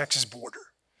crosses the Texas border?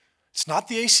 It's not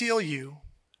the ACLU.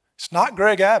 It's not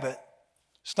Greg Abbott.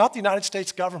 It's not the United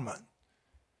States government.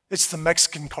 It's the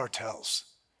Mexican cartels.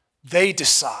 They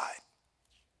decide.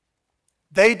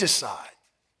 They decide.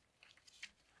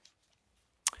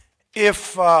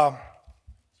 If you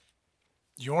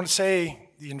want to say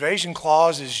the invasion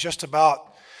clause is just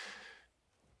about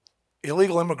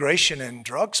illegal immigration and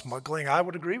drug smuggling, I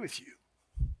would agree with you.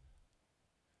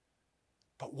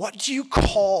 But what do you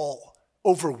call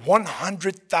over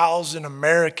 100,000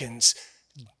 Americans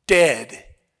dead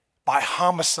by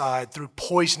homicide through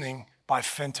poisoning by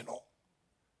fentanyl?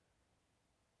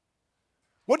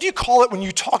 What do you call it when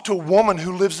you talk to a woman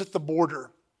who lives at the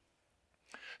border,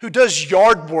 who does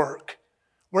yard work,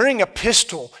 wearing a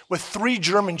pistol with 3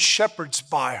 German shepherds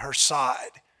by her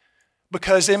side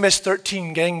because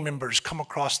MS-13 gang members come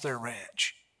across their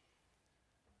ranch?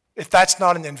 If that's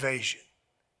not an invasion.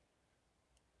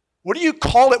 What do you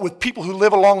call it with people who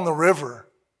live along the river,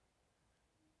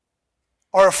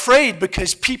 are afraid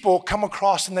because people come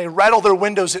across and they rattle their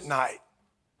windows at night?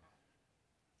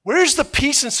 Where's the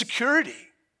peace and security?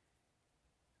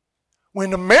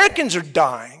 When Americans are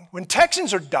dying, when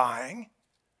Texans are dying,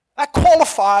 that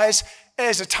qualifies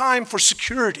as a time for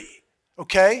security,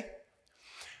 okay?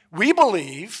 We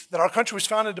believe that our country was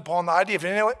founded upon the idea of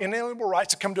inalienable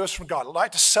rights that come to us from God, a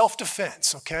right to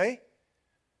self-defense, okay?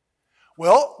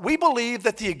 Well, we believe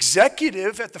that the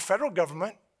executive at the federal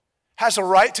government has a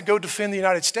right to go defend the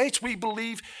United States. We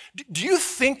believe, do you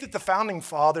think that the founding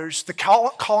fathers, the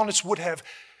colonists, would have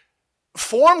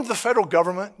formed the federal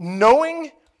government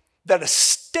knowing that a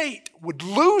state would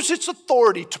lose its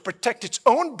authority to protect its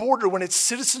own border when its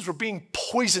citizens were being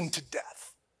poisoned to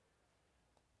death?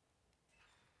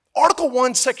 Article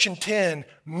 1, Section 10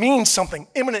 means something,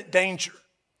 imminent danger.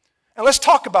 And let's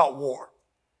talk about war.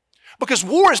 Because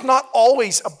war is not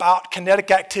always about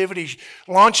kinetic activity,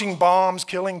 launching bombs,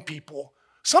 killing people.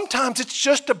 Sometimes it's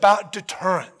just about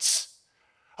deterrence,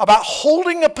 about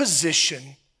holding a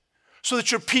position so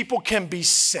that your people can be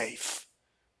safe.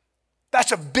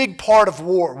 That's a big part of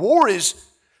war. War is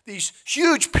these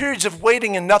huge periods of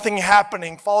waiting and nothing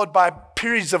happening, followed by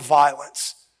periods of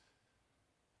violence.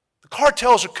 The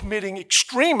cartels are committing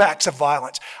extreme acts of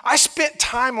violence. I spent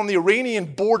time on the Iranian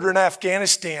border in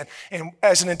Afghanistan and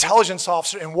as an intelligence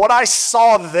officer, and what I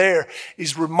saw there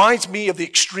reminds me of the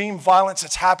extreme violence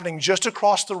that's happening just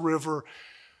across the river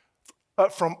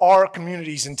from our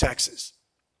communities in Texas.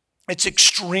 It's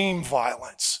extreme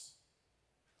violence.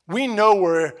 We know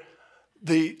where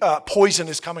the poison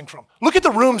is coming from. Look at the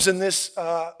rooms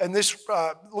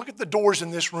look at the doors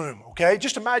in this room, okay?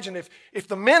 Just imagine if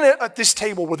the men at this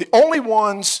table were the only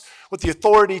ones with the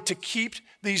authority to keep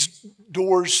these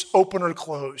doors open or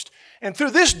closed. And through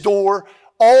this door,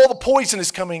 all the poison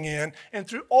is coming in, and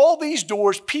through all these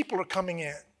doors, people are coming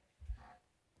in.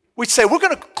 We'd say, we're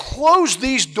going to close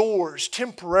these doors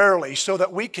temporarily so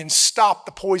that we can stop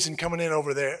the poison coming in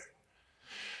over there.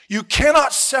 You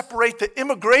cannot separate the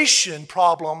immigration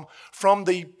problem from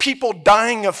the people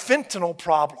dying of fentanyl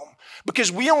problem because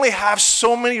we only have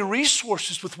so many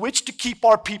resources with which to keep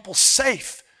our people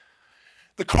safe.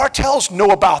 The cartels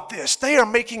know about this. They are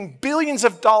making billions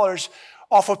of dollars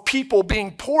off of people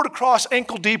being poured across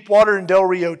ankle-deep water in Del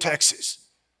Rio, Texas.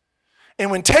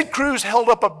 And when Ted Cruz held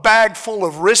up a bag full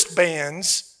of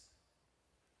wristbands,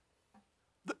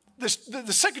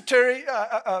 the secretary...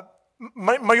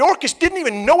 Mayorkas didn't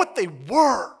even know what they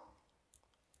were.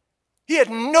 He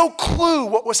had no clue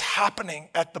what was happening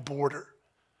at the border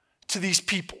to these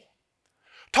people.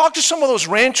 Talk to some of those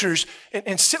ranchers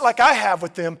and sit like I have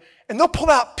with them, and they'll pull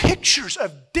out pictures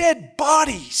of dead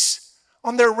bodies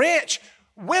on their ranch,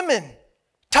 women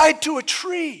tied to a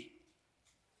tree.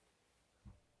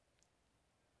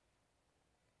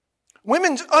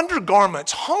 Women's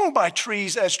undergarments hung by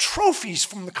trees as trophies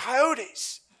from the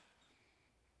coyotes.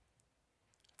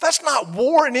 That's not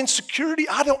war and insecurity.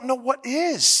 I don't know what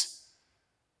is.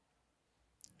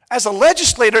 As a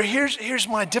legislator, here's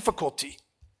my difficulty.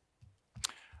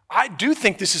 I do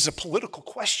think this is a political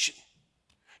question.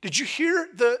 Did you hear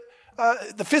the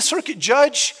Fifth Circuit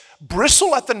judge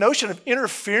bristle at the notion of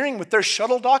interfering with their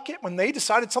shuttle docket when they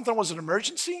decided something was an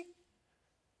emergency?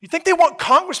 You think they want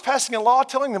Congress passing a law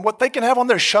telling them what they can have on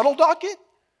their shuttle docket?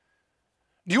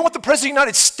 Do you want the President of the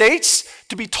United States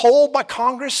to be told by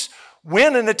Congress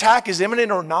when an attack is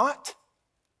imminent or not?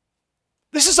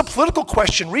 This is a political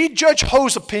question. Read Judge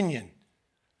Ho's opinion.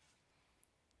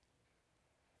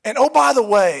 And oh, by the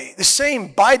way, the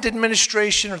same Biden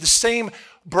administration or the same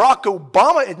Barack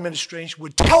Obama administration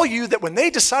would tell you that when they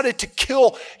decided to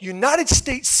kill United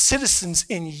States citizens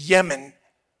in Yemen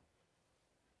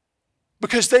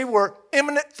because they were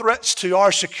imminent threats to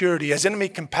our security as enemy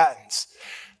combatants,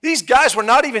 these guys were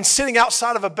not even sitting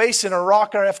outside of a base in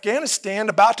Iraq or Afghanistan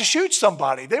about to shoot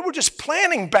somebody. They were just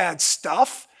planning bad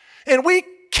stuff. And we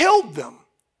killed them.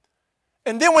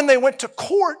 And then when they went to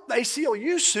court, the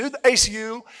ACLU sued,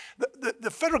 the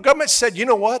federal government said, you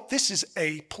know what, this is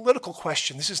a political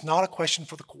question. This is not a question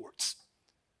for the courts.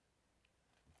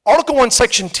 Article 1,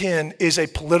 Section 10 is a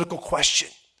political question.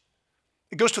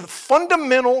 It goes to the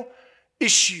fundamental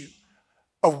issue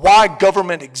of why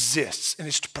government exists, and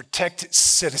it's to protect its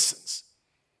citizens.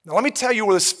 Now let me tell you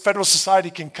where this federal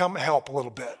society can come help a little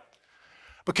bit.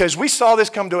 Because we saw this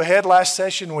come to a head last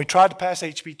session when we tried to pass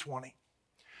HB 20.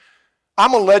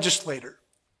 I'm a legislator.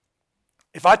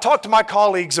 If I talk to my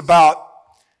colleagues about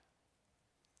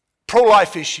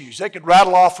pro-life issues, they could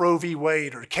rattle off Roe v.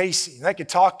 Wade or Casey, and they could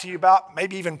talk to you about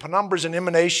maybe even penumbras and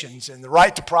emanations and the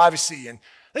right to privacy, and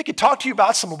they could talk to you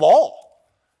about some law.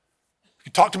 You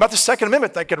could talk to them about the Second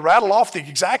Amendment. They could rattle off the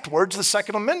exact words of the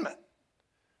Second Amendment.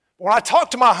 When I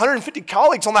talk to my 150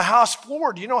 colleagues on the House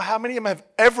floor, do you know how many of them have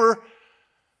ever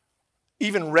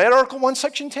even read Article 1,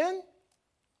 Section 10?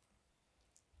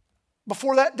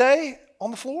 Before that day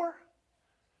on the floor?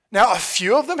 Now, a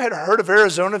few of them had heard of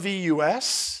Arizona v.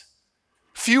 U.S.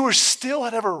 Fewer still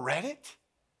had ever read it.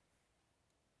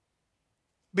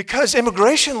 Because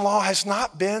immigration law has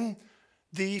not been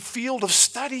the field of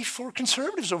study for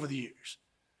conservatives over the years.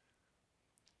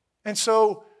 And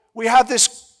so we have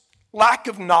this lack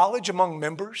of knowledge among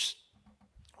members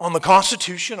on the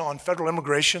Constitution, on federal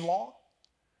immigration law.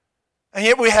 And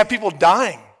yet we have people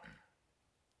dying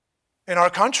in our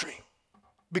country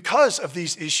because of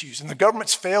these issues and the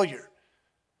government's failure.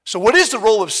 So what is the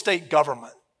role of state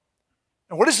government?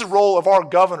 And what is the role of our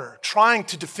governor trying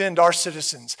to defend our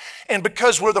citizens? And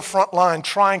because we're the front line,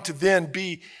 trying to then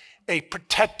be a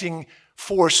protecting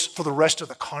force for the rest of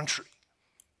the country.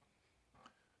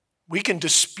 We can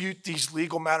dispute these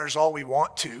legal matters all we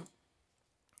want to,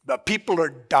 but people are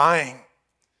dying.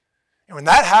 And when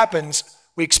that happens,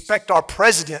 we expect our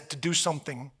president to do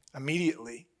something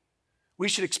immediately. We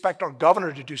should expect our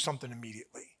governor to do something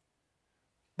immediately.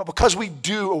 But because we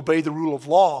do obey the rule of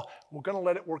law, we're going to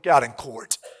let it work out in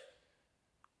court.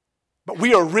 But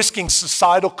we are risking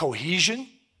societal cohesion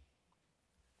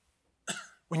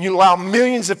when you allow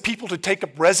millions of people to take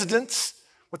up residence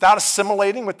without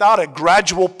assimilating, without a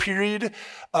gradual period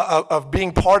of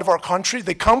being part of our country.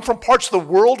 They come from parts of the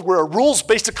world where a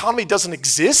rules-based economy doesn't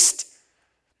exist.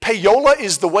 Payola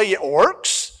is the way it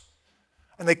works.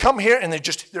 And they come here and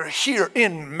they're here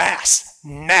in mass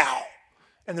now.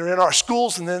 And they're in our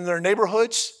schools and in their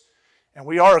neighborhoods. And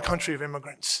we are a country of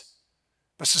immigrants.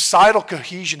 But societal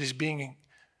cohesion is being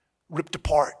ripped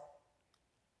apart.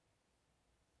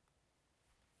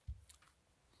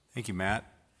 Thank you, Matt.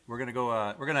 We're going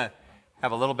to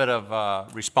have a little bit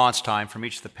of response time from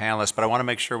each of the panelists, but I want to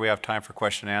make sure we have time for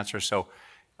question and answer. So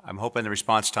I'm hoping the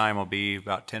response time will be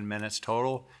about 10 minutes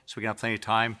total, so we can have plenty of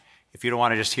time. If you don't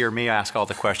want to just hear me ask all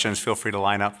the questions, feel free to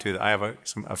line up too. I have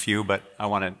a few, but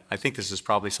I think this is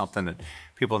probably something that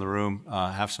people in the room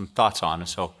have some thoughts on, and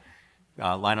so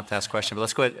line up to ask questions. But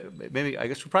let's go ahead. Maybe I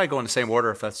guess we'll probably go in the same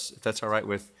order if that's all right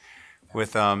with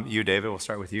you, David. We'll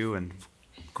start with you and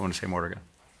go in the same order again.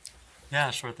 Yeah,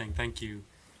 sure thing. Thank you.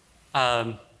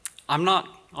 I'm not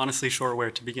honestly sure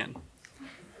where to begin.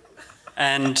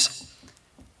 And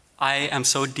I am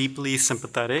so deeply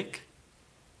sympathetic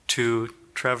to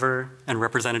Trevor and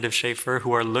Representative Schaefer,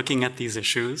 who are looking at these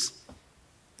issues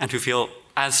and who feel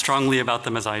as strongly about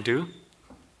them as I do,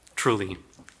 truly.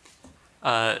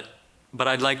 But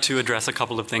I'd like to address a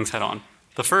couple of things head on.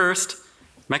 The first,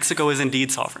 Mexico is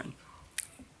indeed sovereign.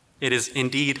 It is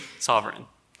indeed sovereign.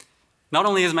 Not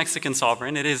only is Mexico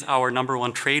sovereign, it is our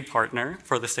 #1 trade partner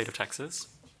for the state of Texas.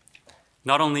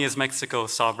 Not only is Mexico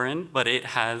sovereign, but it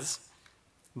has,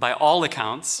 by all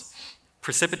accounts,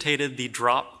 precipitated the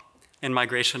drop in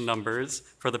migration numbers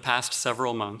for the past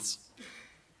several months.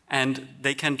 And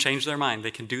they can change their mind.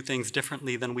 They can do things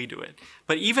differently than we do it.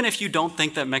 But even if you don't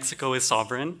think that Mexico is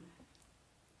sovereign,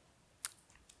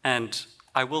 and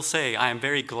I will say I am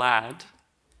very glad,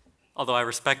 although I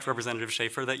respect Representative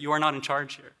Schaefer, that you are not in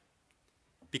charge here.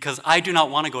 Because I do not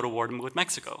want to go to war with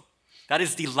Mexico. That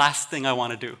is the last thing I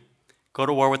want to do. Go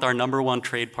to war with our #1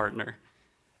 trade partner.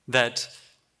 That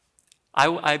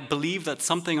I believe that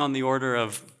something on the order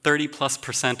of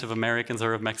 30+% of Americans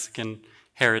are of Mexican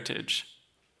heritage.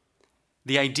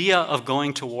 The idea of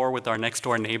going to war with our next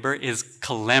door neighbor is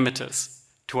calamitous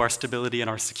to our stability and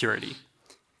our security.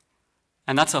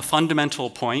 And that's a fundamental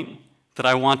point that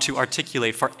I want to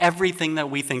articulate for everything that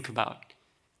we think about.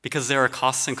 Because there are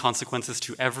costs and consequences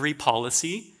to every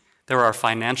policy. There are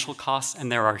financial costs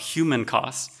and there are human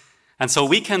costs. And so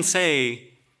we can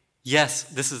say, yes,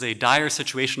 this is a dire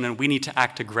situation and we need to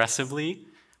act aggressively.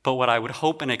 But what I would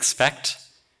hope and expect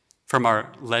from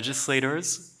our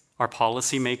legislators, our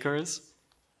policymakers,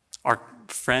 our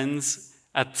friends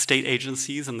at state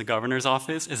agencies and the governor's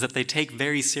office is that they take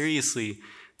very seriously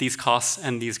these costs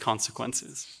and these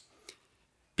consequences.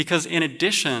 Because in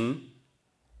addition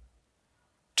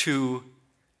to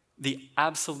the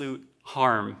absolute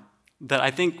harm that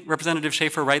I think Representative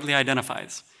Schaefer rightly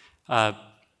identifies,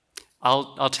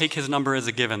 I'll take his number as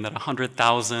a given, that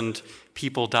 100,000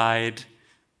 people died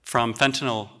from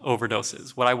fentanyl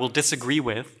overdoses. What I will disagree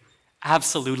with,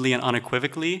 absolutely and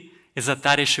unequivocally, is that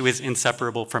that issue is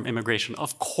inseparable from immigration.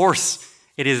 Of course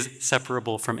it is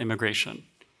separable from immigration.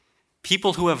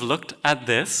 People who have looked at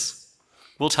this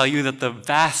will tell you that the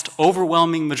vast,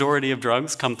 overwhelming majority of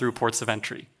drugs come through ports of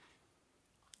entry.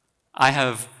 I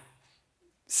have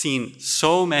seen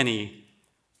so many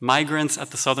migrants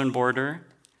at the southern border,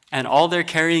 and all they're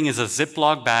carrying is a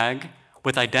Ziploc bag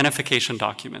with identification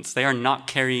documents. They are not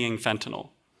carrying fentanyl.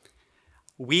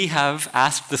 We have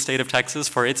asked the state of Texas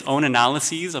for its own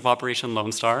analyses of Operation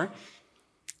Lone Star.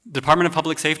 The Department of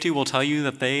Public Safety will tell you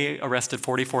that they arrested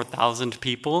 44,000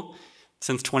 people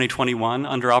since 2021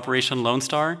 under Operation Lone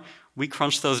Star. We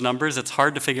crunched those numbers. It's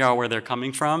hard to figure out where they're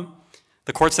coming from.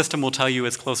 The court system will tell you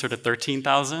it's closer to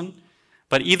 13,000.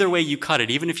 But either way you cut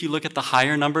it, even if you look at the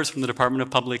higher numbers from the Department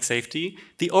of Public Safety,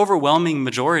 the overwhelming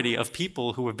majority of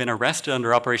people who have been arrested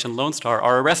under Operation Lone Star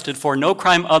are arrested for no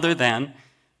crime other than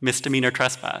misdemeanor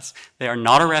trespass. They are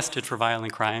not arrested for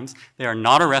violent crimes, they are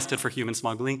not arrested for human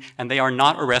smuggling, and they are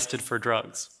not arrested for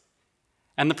drugs.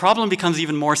 And the problem becomes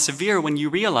even more severe when you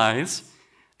realize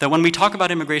that when we talk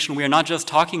about immigration, we are not just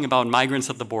talking about migrants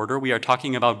at the border, we are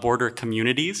talking about border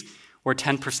communities where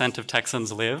 10% of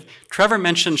Texans live. Trevor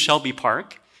mentioned Shelby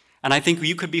Park, and I think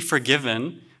you could be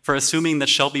forgiven for assuming that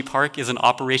Shelby Park is an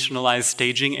operationalized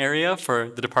staging area for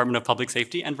the Department of Public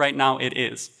Safety, and right now it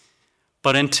is.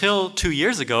 But until 2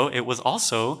 years ago, it was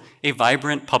also a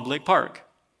vibrant public park.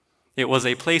 It was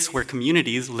a place where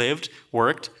communities lived,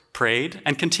 worked, prayed,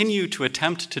 and continue to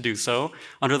attempt to do so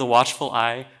under the watchful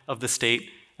eye of the state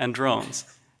and drones.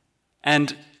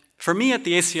 And for me at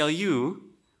the ACLU,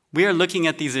 we are looking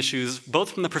at these issues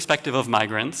both from the perspective of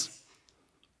migrants,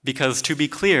 because to be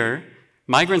clear,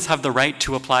 migrants have the right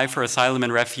to apply for asylum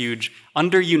and refuge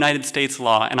under United States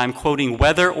law, and I'm quoting,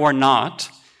 whether or not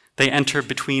they enter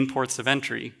between ports of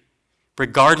entry,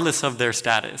 regardless of their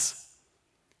status.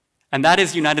 And that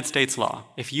is United States law.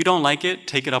 If you don't like it,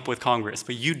 take it up with Congress,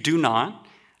 but you do not,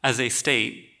 as a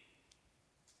state,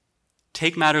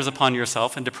 take matters upon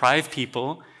yourself and deprive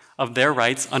people of their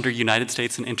rights under United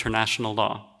States and international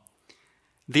law.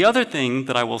 The other thing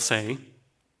that I will say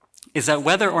is that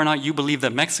whether or not you believe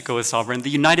that Mexico is sovereign, the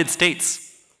United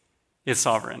States is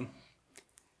sovereign.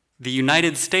 The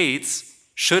United States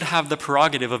should have the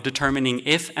prerogative of determining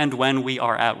if and when we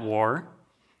are at war,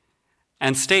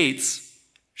 and states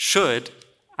should,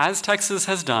 as Texas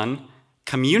has done,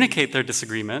 communicate their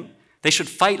disagreement. They should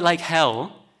fight like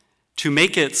hell to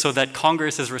make it so that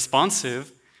Congress is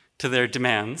responsive to their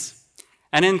demands.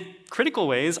 And in critical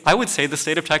ways, I would say the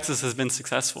state of Texas has been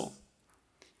successful.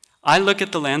 I look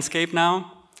at the landscape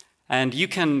now, and you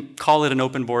can call it an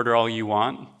open border all you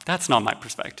want. That's not my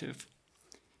perspective.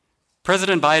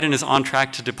 President Biden is on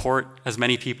track to deport as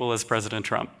many people as President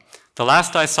Trump. The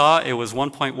last I saw, it was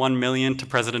 1.1 million to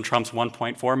President Trump's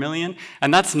 1.4 million,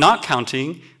 and that's not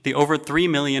counting the over 3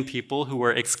 million people who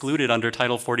were excluded under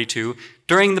Title 42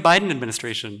 during the Biden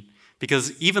administration.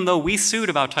 Because even though we sued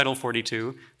about Title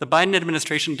 42, the Biden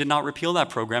administration did not repeal that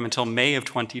program until May of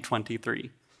 2023.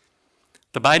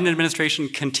 The Biden administration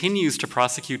continues to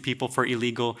prosecute people for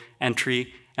illegal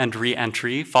entry and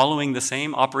re-entry, following the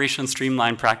same Operation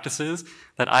Streamline practices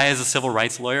that I, as a civil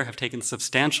rights lawyer, have taken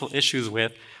substantial issues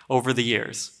with over the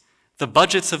years. The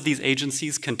budgets of these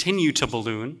agencies continue to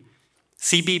balloon.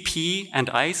 CBP and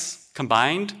ICE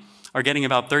combined are getting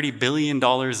about $30 billion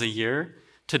a year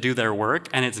to do their work,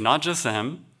 and it's not just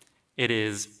them. It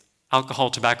is alcohol,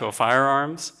 tobacco,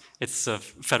 firearms. It's the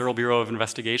Federal Bureau of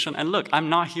Investigation. And look, I'm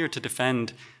not here to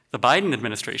defend the Biden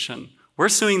administration. We're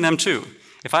suing them too.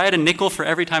 If I had a nickel for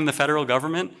every time the federal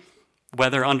government,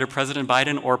 whether under President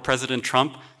Biden or President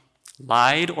Trump,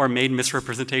 lied or made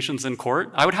misrepresentations in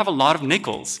court, I would have a lot of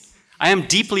nickels. I am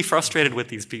deeply frustrated with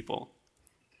these people.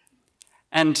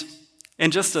 And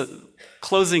in just a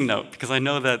closing note, because I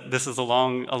know that this is a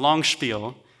long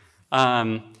spiel,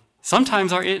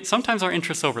 sometimes our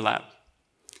interests overlap.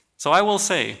 So I will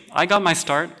say, I got my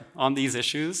start on these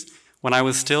issues when I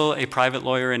was still a private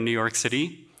lawyer in New York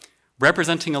City,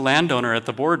 representing a landowner at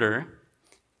the border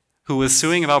who was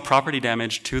suing about property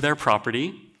damage to their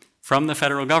property from the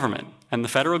federal government. And the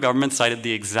federal government cited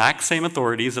the exact same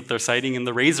authorities that they're citing in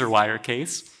the razor wire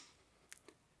case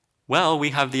Well, we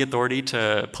have the authority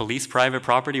to police private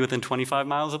property within 25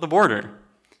 miles of the border.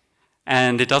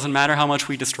 And it doesn't matter how much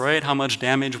we destroy it, how much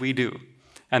damage we do.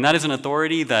 And that is an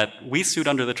authority that we sued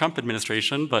under the Trump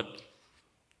administration, but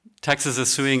Texas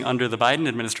is suing under the Biden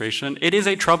administration. It is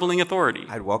a troubling authority.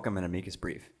 I'd welcome an amicus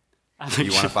brief. Do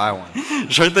you want to file one?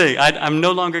 Sure thing. I'm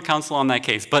no longer counsel on that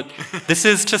case. But this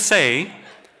is to say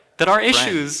that our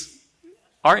issues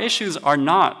are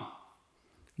not,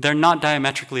 they're not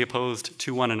diametrically opposed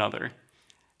to one another.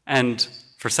 And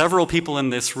for several people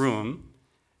in this room,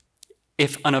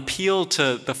 if an appeal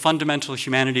to the fundamental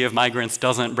humanity of migrants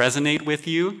doesn't resonate with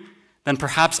you, then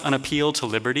perhaps an appeal to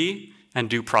liberty and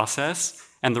due process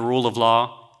and the rule of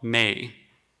law may.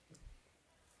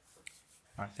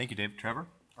 All right, thank you, David. Trevor?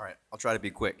 All right, I'll try to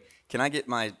be quick. Can I get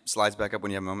my slides back up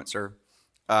when you have a moment, sir?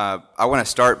 I want to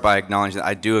start by acknowledging that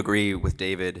I do agree with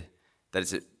David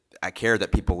that I care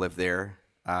that people live there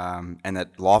and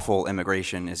that lawful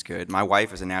immigration is good. My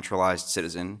wife is a naturalized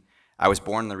citizen. I was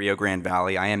born in the Rio Grande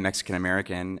Valley. I am Mexican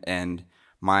American, and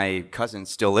my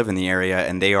cousins still live in the area,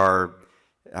 and they are,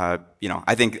 I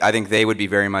think they would be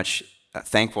very much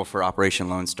thankful for Operation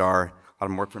Lone Star. A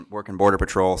lot of work in Border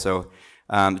Patrol, so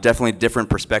definitely different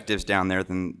perspectives down there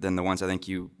than the ones I think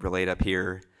you relayed up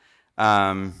here.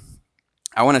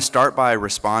 I want to start by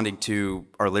responding to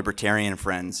our libertarian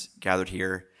friends gathered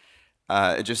here.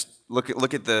 Just look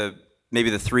at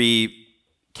maybe the three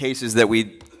cases that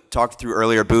we talked through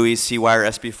earlier: buoys, C-Wire,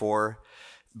 SB4.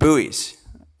 Buoys.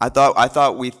 I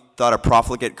thought we thought a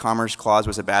profligate commerce clause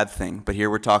was a bad thing, but here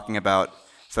we're talking about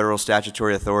federal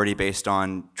statutory authority based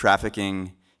on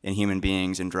trafficking in human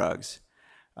beings and drugs.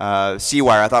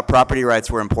 C-Wire, I thought property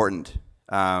rights were important,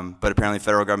 but apparently the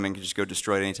federal government can just go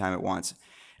destroy it anytime it wants.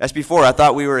 SB4, I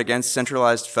thought we were against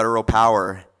centralized federal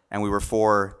power, and we were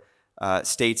for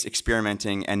states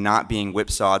experimenting and not being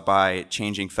whipsawed by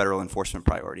changing federal enforcement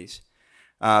priorities.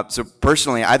 So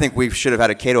personally, I think we should have had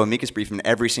a Cato amicus brief in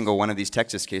every single one of these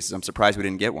Texas cases. I'm surprised we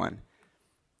didn't get one.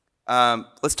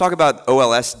 Let's talk about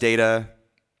OLS data.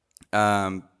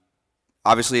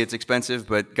 Obviously, it's expensive,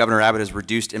 but Governor Abbott has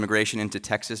reduced immigration into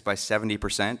Texas by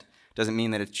 70%. Doesn't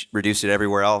mean that it's reduced it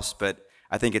everywhere else, but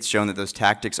I think it's shown that those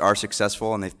tactics are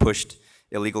successful and they've pushed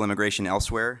illegal immigration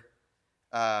elsewhere.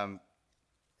 And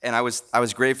I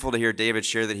was grateful to hear David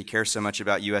share that he cares so much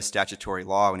about U.S. statutory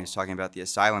law when he was talking about the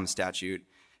asylum statute.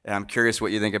 And I'm curious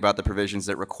what you think about the provisions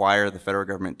that require the federal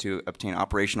government to obtain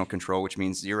operational control, which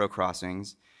means zero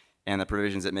crossings, and the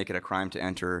provisions that make it a crime to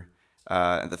enter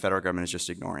the federal government is just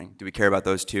ignoring. Do we care about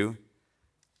those too?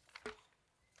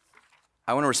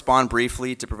 I want to respond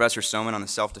briefly to Professor Somin on the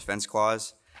self-defense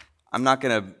clause. I'm not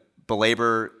going to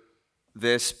belabor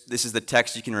this. This is the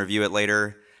text. You can review it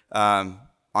later.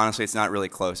 Honestly, it's not really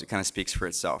close. It kind of speaks for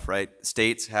itself, right?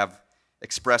 States have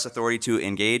express authority to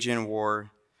engage in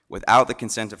war without the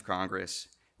consent of Congress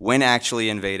when actually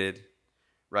invaded,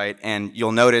 right? And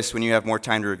you'll notice when you have more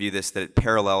time to review this that it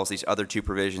parallels these other two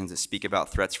provisions that speak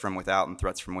about threats from without and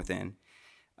threats from within.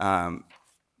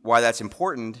 Why that's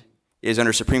important is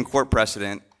under Supreme Court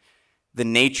precedent, the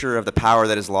nature of the power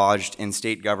that is lodged in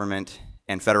state government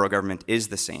and federal government is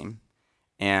the same.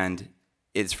 And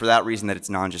it's for that reason that it's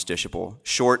non-justiciable,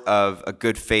 short of a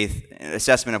good faith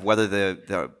assessment of whether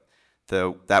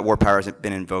that war power has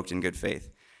been invoked in good faith.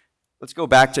 Let's go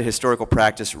back to historical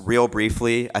practice real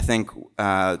briefly. I think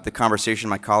the conversation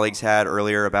my colleagues had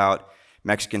earlier about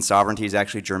Mexican sovereignty is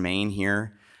actually germane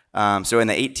here. So in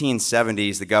the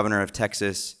 1870s, the governor of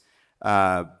Texas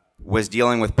was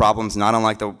dealing with problems not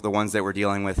unlike the ones that we're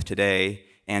dealing with today,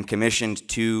 and commissioned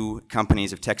 2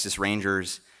 companies of Texas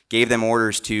Rangers, gave them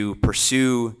orders to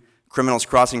pursue criminals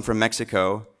crossing from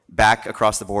Mexico back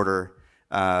across the border.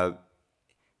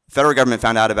 Federal government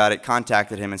found out about it,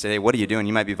 contacted him and said, hey, what are you doing?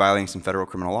 You might be violating some federal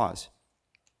criminal laws.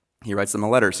 He writes them a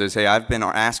letter, says, hey, I've been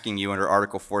asking you under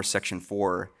Article 4, Section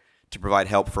 4 to provide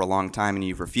help for a long time and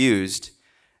you've refused.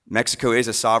 Mexico is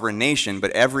a sovereign nation,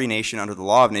 but every nation under the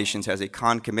law of nations has a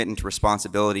concomitant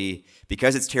responsibility,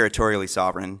 because it's territorially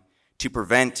sovereign, to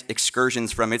prevent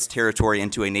excursions from its territory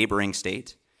into a neighboring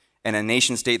state. And a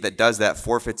nation state that does that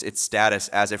forfeits its status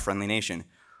as a friendly nation.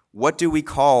 What do we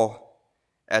call,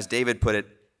 as David put it,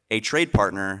 a trade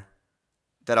partner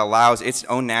that allows its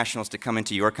own nationals to come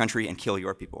into your country and kill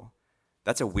your people?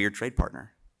 That's a weird trade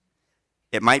partner.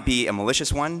 It might be a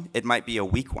malicious one, it might be a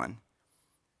weak one.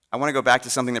 I want to go back to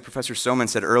something that Professor Somin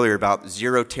said earlier about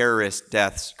 0 terrorist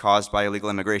deaths caused by illegal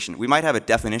immigration. We might have a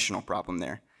definitional problem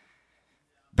there.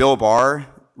 Bill Barr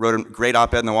wrote a great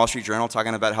op-ed in the Wall Street Journal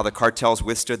talking about how the cartels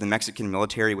withstood the Mexican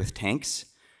military with tanks.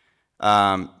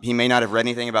 He may not have read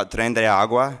anything about Tren de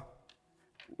Agua,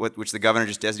 which the governor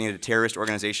just designated a terrorist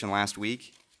organization last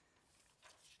week.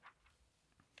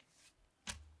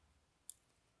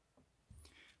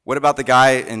 What about the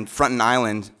guy in Fronten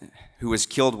Island who was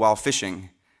killed while fishing?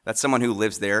 That's someone who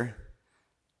lives there.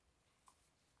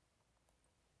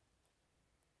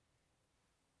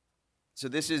 So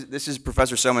this is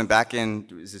Professor Somin back in,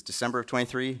 is this December of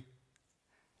 23?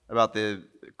 About the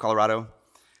Colorado.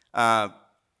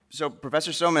 So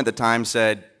Professor Somin at the time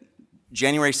said,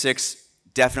 January 6th,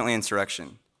 definitely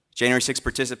insurrection. January 6th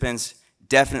participants,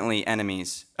 definitely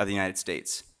enemies of the United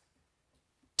States.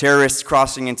 Terrorists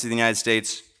crossing into the United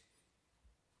States,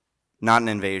 not an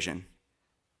invasion.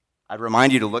 I'd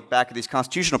remind you to look back at these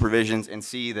constitutional provisions and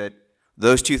see that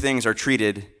those two things are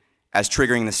treated as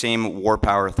triggering the same war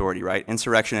power authority, right?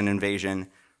 Insurrection and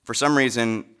invasion. For some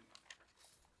reason,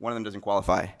 one of them doesn't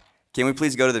qualify. Can we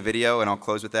please go to the video and I'll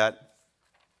close with that?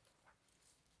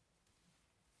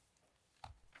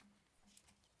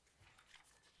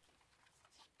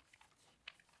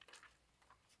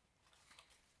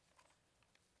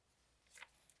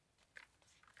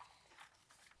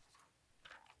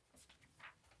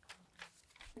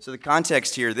 So the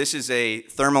context here, this is a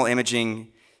thermal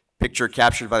imaging picture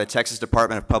captured by the Texas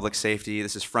Department of Public Safety.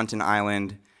 This is Fronten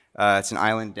Island. It's an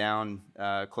island down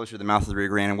closer to the mouth of the Rio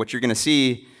Grande. And what you're going to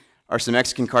see are some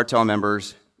Mexican cartel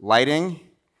members lighting.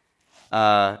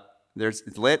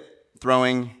 It's lit,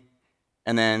 throwing,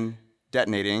 and then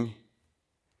detonating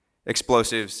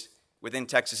explosives within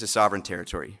Texas's sovereign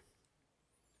territory.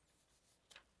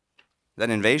 Is that an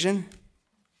invasion?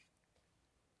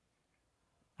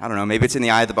 I don't know, maybe it's in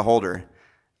the eye of the beholder,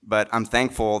 but I'm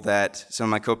thankful that some of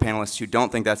my co-panelists who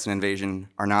don't think that's an invasion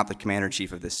are not the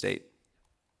commander-in-chief of this state.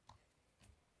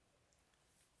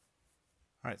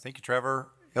 All right, thank you, Trevor.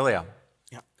 Ilya.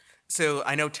 So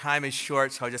I know time is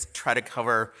short, so I'll just try to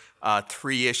cover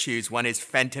 3 issues. One is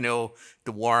fentanyl,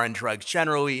 the war on drugs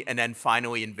generally, and then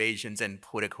finally invasions and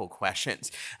political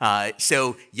questions.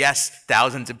 So yes,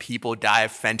 thousands of people die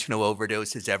of fentanyl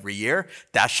overdoses every year.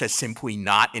 That's just simply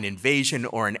not an invasion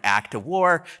or an act of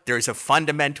war. There's a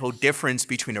fundamental difference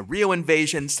between a real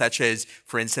invasion, such as,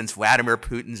 for instance, Vladimir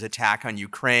Putin's attack on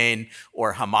Ukraine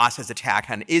or Hamas's attack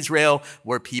on Israel,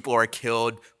 where people are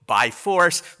killed by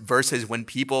force, versus when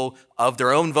people of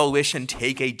their own volition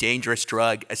take a dangerous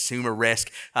drug, assume a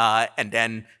risk, and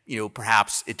then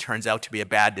perhaps it turns out to be a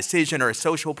bad decision or a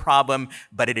social problem,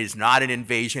 but it is not an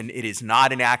invasion. It is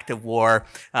not an act of war.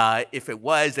 If it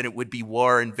was, then it would be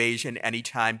war or invasion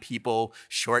anytime people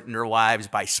shorten their lives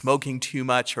by smoking too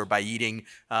much or by eating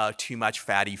too much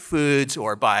fatty foods,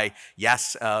 or by,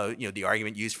 yes, the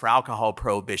argument used for alcohol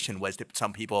prohibition was that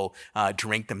some people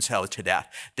drink themselves to death.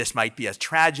 This might be a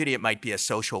tragedy, it might be a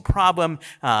social problem,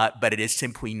 but it is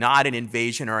simply not an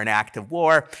invasion or an act of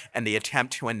war, and the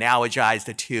attempt to analogize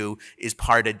the two is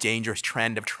part of a dangerous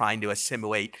trend of trying to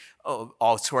assimilate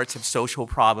all sorts of social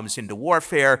problems into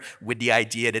warfare, with the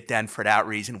idea that then for that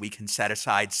reason we can set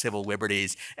aside civil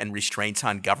liberties and restraints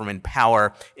on government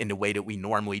power in the way that we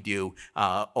normally do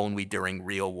only during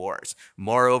real wars.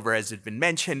 Moreover, as has been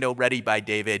mentioned already by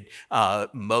David,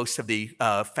 most of the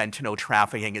fentanyl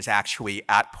trafficking is actually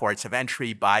at ports of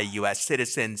entry by U.S.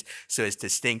 citizens, so it's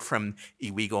distinct from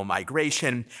illegal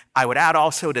migration. I would add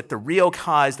also that the real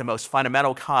cause, the most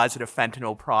fundamental cause of the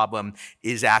fentanyl problem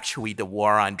is actually the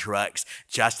war on drugs.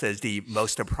 Just as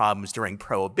most of the problems during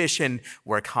Prohibition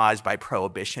were caused by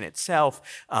Prohibition itself,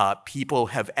 people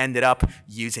have ended up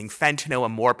using fentanyl, a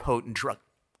more potent drug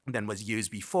than was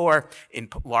used before,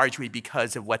 largely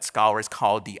because of what scholars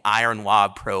call the iron law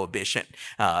of prohibition,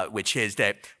 which is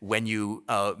that when you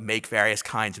make various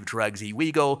kinds of drugs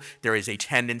illegal, there is a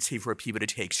tendency for people to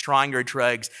take stronger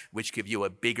drugs, which give you a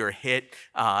bigger hit,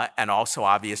 and also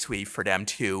obviously for them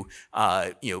to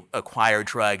acquire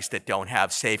drugs that don't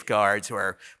have safeguards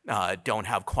or don't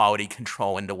have quality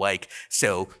control and the like.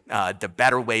 So the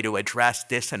better way to address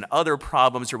this and other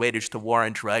problems related to the war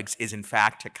on drugs is in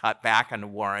fact to cut back on the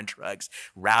war on drugs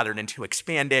rather than to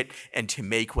expand it and to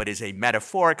make what is a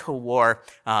metaphorical war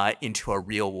into a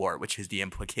real war, which is the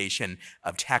implication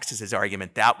of Texas's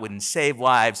argument. That wouldn't save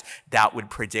lives, that would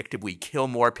predictably kill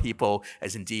more people,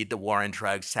 as indeed the war on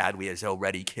drugs sadly has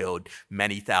already killed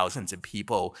many thousands of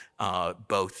people,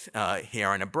 both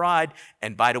here and abroad.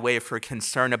 And by the way, if we're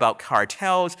concerned about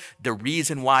cartels, the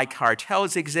reason why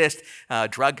cartels exist,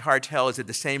 drug cartels, are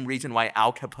the same reason why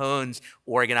Al Capone's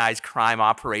organized crime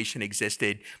operation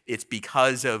existed It's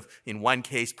because of, in one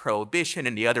case, prohibition,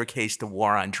 in the other case, the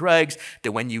war on drugs,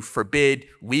 that when you forbid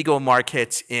legal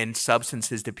markets in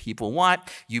substances that people want,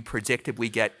 you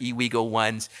predictably get illegal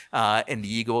ones, and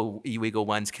the illegal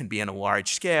ones can be on a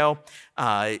large scale.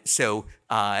 I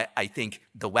think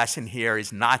the lesson here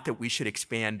is not that we should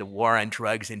expand the war on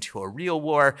drugs into a real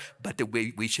war, but that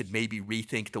we should maybe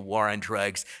rethink the war on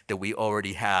drugs that we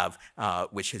already have,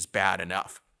 which is bad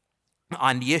enough.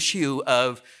 On the issue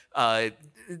of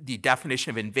the definition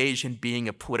of invasion being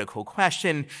a political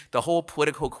question, the whole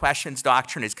political questions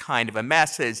doctrine is kind of a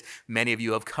mess, as many of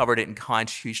you have covered it in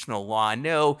constitutional law and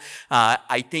know.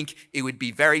 I think it would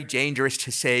be very dangerous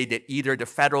to say that either the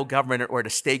federal government or the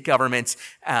state governments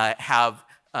have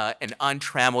an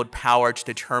untrammeled power to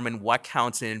determine what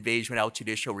counts an invasion without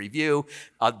judicial review.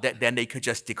 Then they could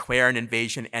just declare an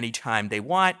invasion anytime they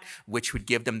want, which would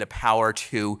give them the power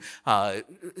to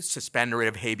suspend the writ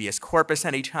of habeas corpus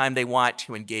anytime they want,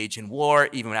 to engage in war,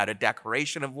 even without a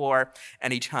declaration of war,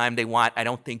 anytime they want. I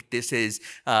don't think this is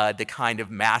the kind of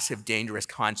massive, dangerous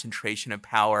concentration of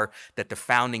power that the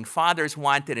founding fathers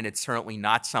wanted, and it's certainly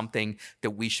not something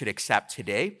that we should accept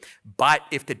today. But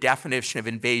if the definition of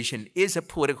invasion is a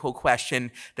political question,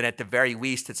 then at the very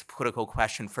least it's a political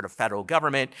question for the federal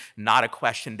government, not a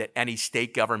question that any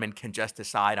state government can just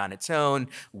decide on its own,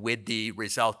 with the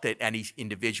result that any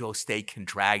individual state can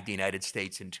drag the United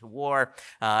States into war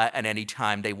at any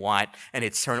time they want. And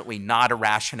it's certainly not a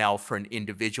rationale for an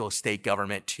individual state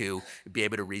government to be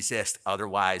able to resist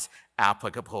otherwise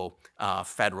applicable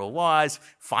federal laws.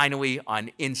 Finally, on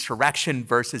insurrection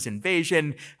versus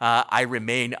invasion, I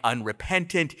remain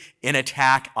unrepentant in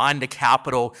attack on the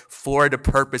Capitol for the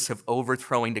purpose of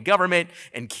overthrowing the government,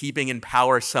 and keeping in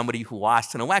power somebody who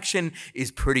lost an election is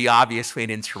pretty obviously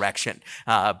an insurrection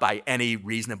by any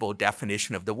reasonable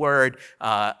definition of the word.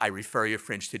 I refer you,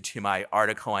 for instance, to my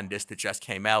article on this that just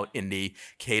came out in the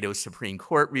Cato Supreme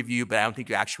Court review, but I don't think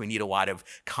you actually need a lot of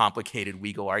complicated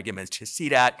legal arguments to see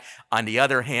that. On the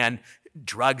other hand,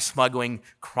 drug smuggling,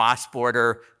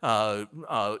 cross-border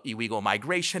illegal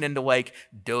migration and the like,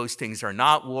 those things are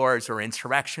not wars or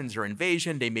insurrections or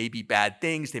invasion. They may be bad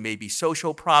things. They may be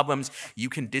social problems. You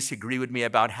can disagree with me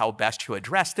about how best to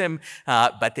address them,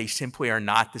 but they simply are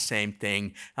not the same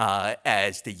thing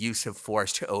as the use of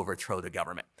force to overthrow the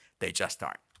government. They just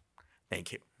aren't.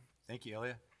 Thank you. Thank you,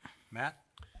 Ilya. Matt?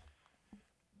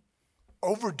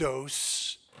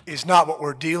 Overdose is not what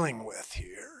we're dealing with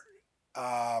here.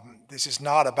 This is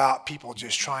not about people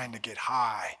just trying to get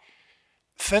high.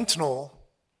 Fentanyl,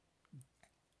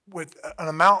 with an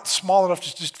amount small enough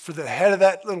just for the head of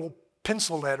that little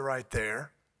pencil lead right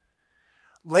there,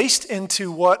 laced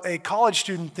into what a college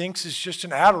student thinks is just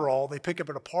an Adderall they pick up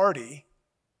at a party.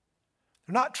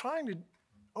 They're not trying to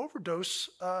overdose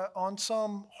on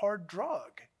some hard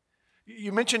drug.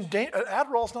 You mentioned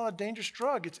Adderall is not a dangerous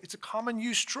drug. It's a common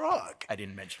use drug. I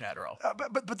didn't mention Adderall.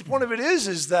 But the point of it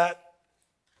is that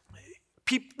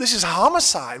this is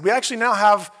homicide. We actually now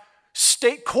have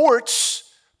state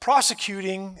courts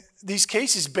prosecuting these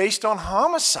cases based on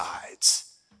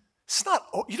homicides. It's not,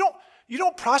 you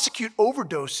don't prosecute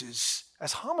overdoses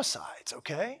as homicides,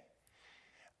 okay?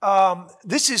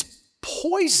 This is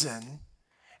poison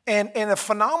and a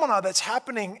phenomena that's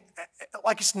happening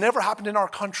like it's never happened in our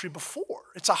country before.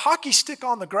 It's a hockey stick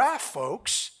on the graph,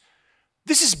 folks.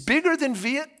 This is bigger than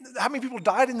how many people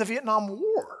died in the Vietnam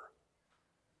War.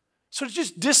 So to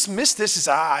just dismiss this as,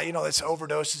 it's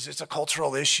overdoses, it's a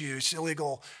cultural issue, it's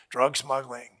illegal drug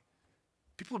smuggling.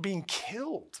 People are being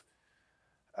killed.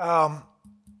 I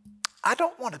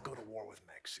don't want to go to war with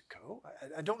Mexico.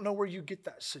 I don't know where you get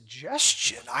that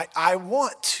suggestion. I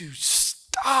want to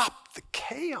stop the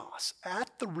chaos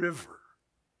at the river.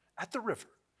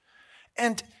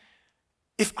 And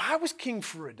if I was king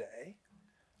for a day,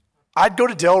 I'd go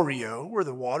to Del Rio, where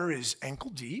the water is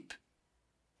ankle deep,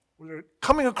 where they're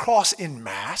coming across in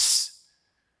mass,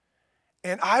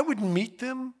 and I would meet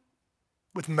them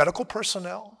with medical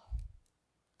personnel,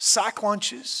 sack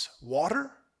lunches,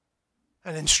 water,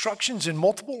 and instructions in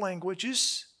multiple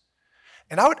languages,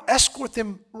 and I would escort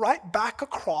them right back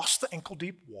across the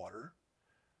ankle-deep water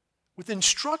with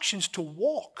instructions to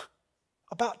walk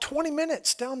about 20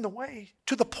 minutes down the way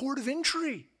to the port of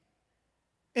entry,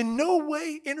 in no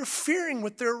way interfering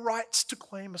with their rights to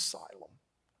claim asylum.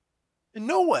 In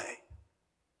no way.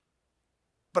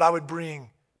 But I would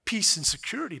bring peace and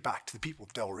security back to the people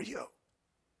of Del Rio.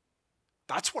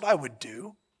 That's what I would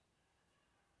do.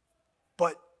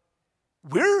 But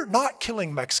we're not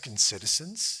killing Mexican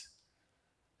citizens,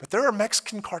 but there are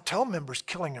Mexican cartel members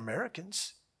killing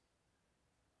Americans.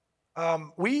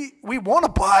 We want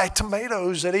to buy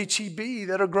tomatoes at H-E-B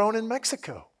that are grown in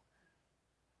Mexico.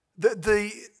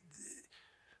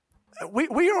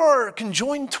 We are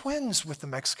conjoined twins with the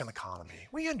Mexican economy.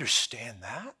 We understand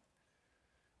that.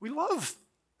 We love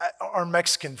our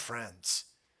Mexican friends.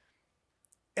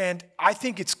 And I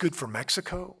think it's good for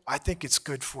Mexico. I think it's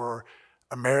good for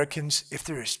Americans if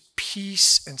there is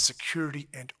peace and security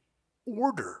and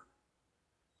order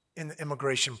in the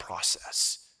immigration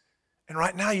process. And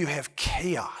right now you have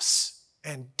chaos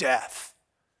and death.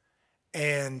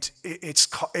 And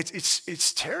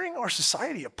it's tearing our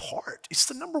society apart. It's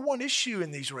the #1 issue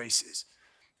in these races.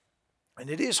 And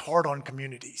it is hard on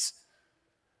communities.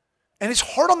 And it's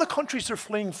hard on the countries they're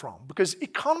fleeing from, because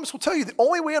economists will tell you the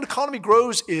only way an economy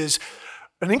grows is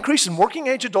an increase in working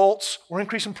age adults or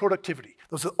increase in productivity.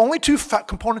 Those are the only two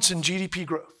components in GDP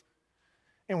growth.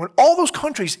 And when all those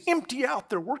countries empty out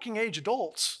their working age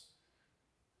adults,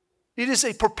 it is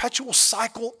a perpetual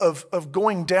cycle of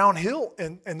going downhill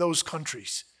in those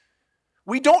countries.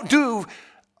 We don't do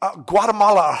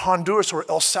Guatemala or Honduras or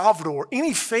El Salvador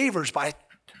any favors by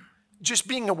just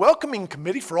being a welcoming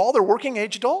committee for all their working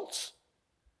age adults.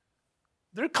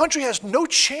 Their country has no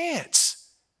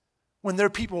chance when their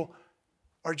people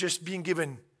are just being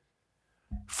given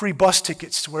free bus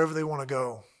tickets to wherever they want to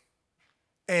go.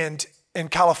 And in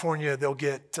California, they'll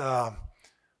get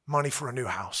money for a new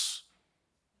house.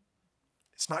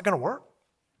 It's not going to work.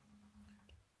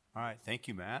 All right, thank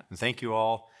you, Matt, and thank you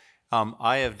all.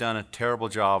 I have done a terrible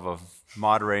job of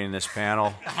moderating this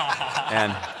panel,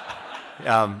 and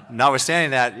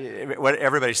notwithstanding that, what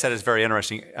everybody said is very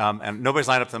interesting, and nobody's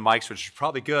lined up to the mics, which is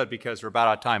probably good because we're about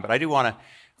out of time, but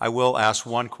I will ask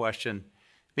one question.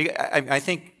 I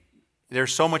think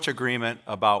there's so much agreement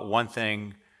about one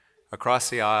thing across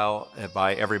the aisle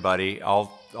by everybody,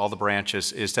 all the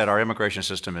branches, is that our immigration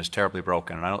system is terribly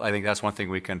broken. And I think that's one thing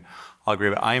we can all agree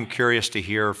about. I am curious to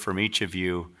hear from each of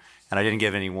you, and I didn't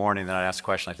give any warning that I'd ask a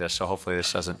question like this, so hopefully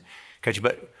this doesn't catch you.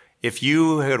 But if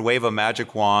you could wave a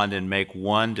magic wand and make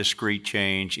one discrete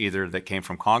change, either that came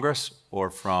from Congress or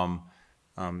from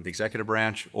the executive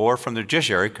branch or from the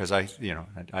judiciary, because I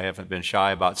haven't been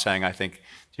shy about saying I think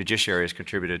the judiciary has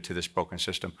contributed to this broken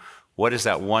system. What is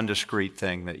that one discrete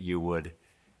thing that you would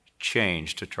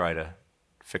change to try to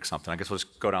fix something? I guess we'll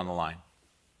just go down the line.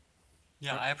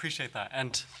 Yeah, I appreciate that.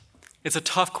 And it's a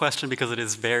tough question because it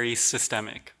is very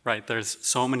systemic, right? There's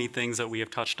so many things that we have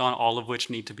touched on, all of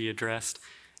which need to be addressed.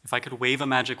 If I could wave a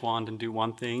magic wand and do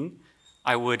one thing,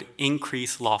 I would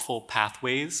increase lawful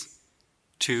pathways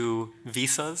to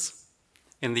visas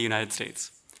in the United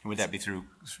States. Would that be through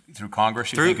Congress?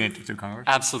 Through Congress?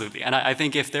 Absolutely. And I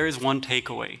think if there is one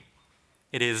takeaway,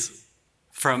 it is,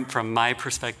 from my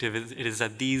perspective, it is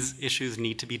that these issues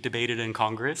need to be debated in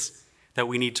Congress, that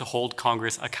we need to hold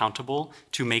Congress accountable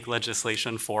to make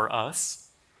legislation for us,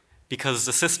 because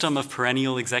the system of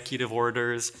perennial executive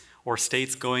orders or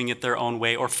states going it their own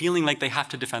way or feeling like they have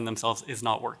to defend themselves is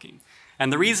not working.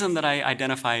 And the reason that I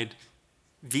identified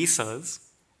visas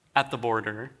at the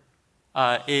border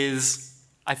is,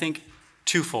 I think,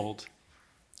 twofold.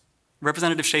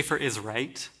 Representative Schaefer is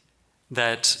right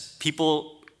that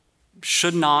people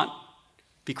should not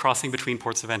be crossing between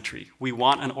ports of entry. We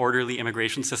want an orderly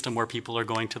immigration system where people are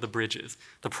going to the bridges.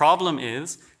 The problem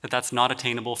is that that's not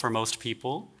attainable for most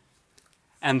people,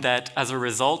 and that as a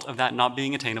result of that not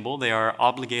being attainable, they are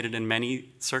obligated in many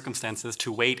circumstances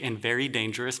to wait in very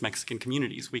dangerous Mexican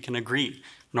communities. We can agree,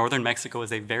 northern Mexico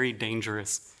is a very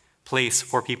dangerous place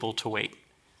for people to wait.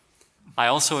 I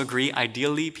also agree,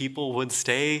 ideally, people would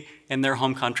stay in their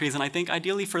home countries, and I think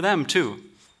ideally for them too.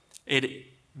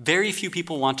 Very few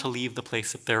people want to leave the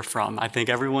place that they're from. I think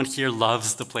everyone here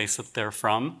loves the place that they're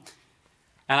from.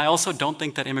 And I also don't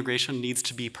think that immigration needs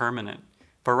to be permanent.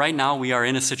 But right now we are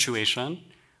in a situation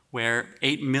where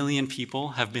 8 million people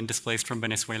have been displaced from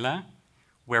Venezuela,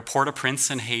 where Port-au-Prince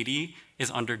in Haiti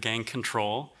is under gang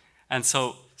control. And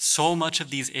so much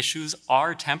of these issues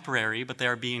are temporary, but they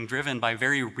are being driven by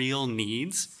very real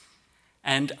needs.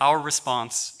 And our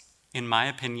response, in my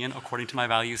opinion, according to my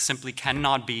values, simply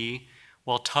cannot be,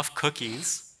 well, tough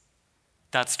cookies,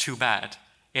 that's too bad.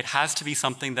 It has to be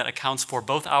something that accounts for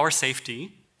both our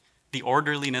safety, the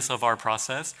orderliness of our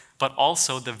process, but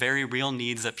also the very real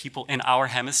needs that people in our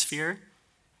hemisphere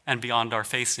and beyond are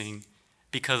facing.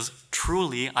 Because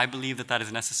truly, I believe that that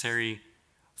is necessary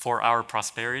for our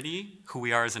prosperity, who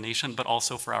we are as a nation, but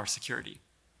also for our security.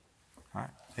 All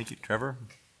right, thank you. Trevor?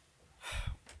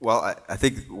 Well, I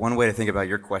think one way to think about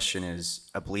your question is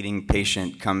a bleeding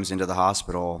patient comes into the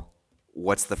hospital,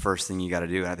 what's the first thing you got to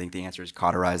do? And I think the answer is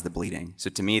cauterize the bleeding. So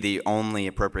to me, the only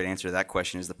appropriate answer to that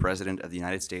question is the President of the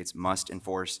United States must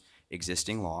enforce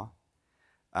existing law,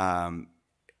 and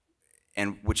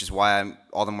which is why I'm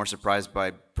all the more surprised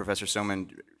by Professor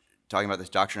Somin talking about this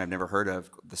doctrine I've never heard of,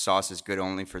 the sauce is good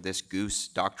only for this goose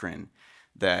doctrine,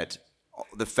 that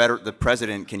the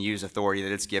president can use authority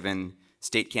that it's given,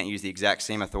 state can't use the exact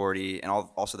same authority, and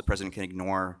also the president can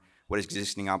ignore what his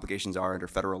existing obligations are under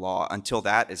federal law. Until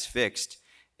that is fixed,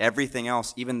 everything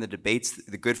else, even the debates,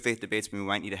 the good faith debates we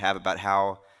might need to have about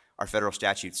how our federal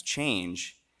statutes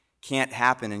change, can't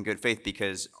happen in good faith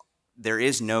because there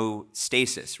is no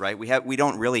stasis, right? We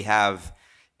don't really have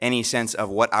any sense of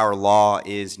what our law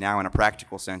is now in a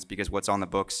practical sense because what's on the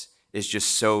books is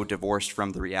just so divorced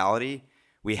from the reality.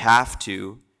 We have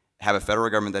to have a federal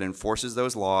government that enforces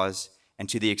those laws, and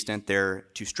to the extent they're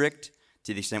too strict,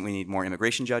 to the extent we need more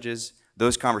immigration judges,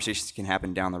 those conversations can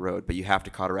happen down the road, but you have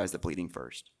to cauterize the bleeding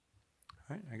first.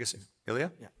 All right, I guess,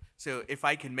 Ilya? Yeah. So if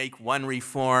I can make one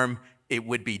reform, it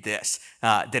would be this,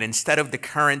 that instead of the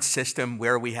current system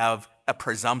where we have a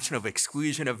presumption of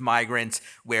exclusion of migrants,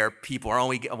 where people are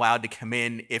only allowed to come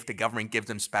in if the government gives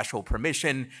them special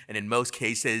permission, and in most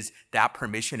cases that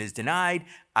permission is denied,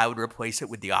 I would replace it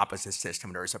with the opposite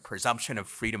system. There's a presumption of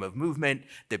freedom of movement,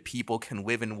 that people can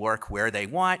live and work where they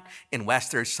want, unless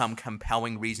there's some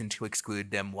compelling reason to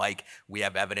exclude them, like we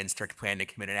have evidence they're planning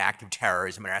to commit an act of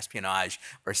terrorism or espionage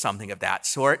or something of that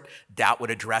sort. That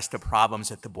would address the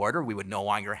problems at the border. We would no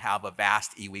longer have a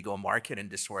vast illegal market and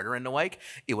disorder and the like.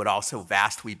 It would also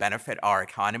vastly benefit our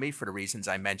economy for the reasons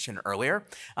I mentioned earlier.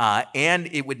 And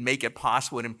it would make it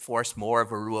possible to enforce more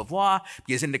of a rule of law,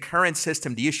 because in the current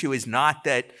system, the issue is not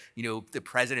that the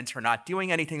presidents are not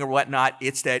doing anything or whatnot.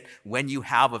 It's that when you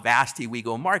have a vast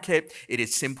illegal market, it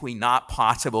is simply not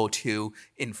possible to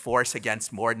enforce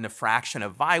against more than a fraction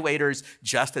of violators,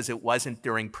 just as it wasn't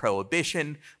during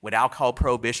Prohibition. With alcohol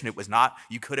prohibition, it was not.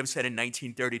 You could have said in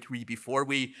 1933, before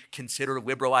we consider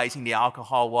liberalizing the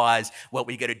alcohol laws, what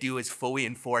we got to do is fully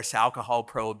enforce alcohol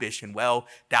prohibition. Well,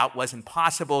 that wasn't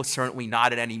possible, certainly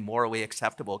not at any morally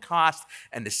acceptable cost.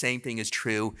 And the same thing is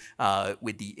true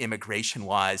with the immigration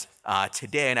laws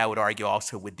today, and I would argue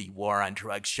also with the war on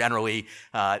drugs generally.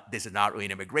 This is not really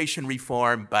an immigration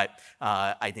reform, but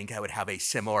I think I would have a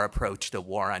similar approach to the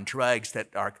war on drugs,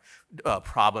 that our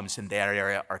problems in that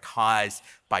area are caused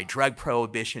by drug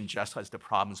prohibition, just as the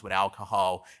problems with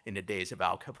alcohol in the days of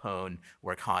Al Capone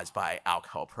were caused by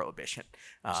alcohol prohibition.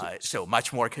 So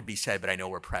much more could be said, but I know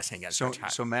we're pressing against our time.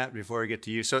 So Matt, before we get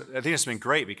to you, so I think it's been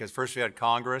great because first we had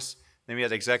Congress, then we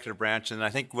had the executive branch, and I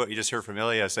think what you just heard from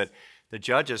Ilya is that the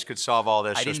judges could solve all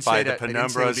this just by the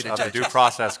penumbras of the due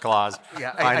process clause.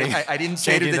 Yeah, I didn't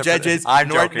say to the judges,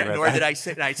 nor did I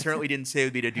say, and I certainly didn't say it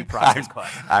would be the due process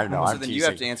clause. I know, So I'm then teasing. you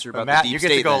have to answer about Matt, the deep you get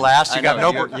state to go then. last. I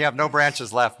know. You have no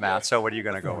branches left, Matt, so what are you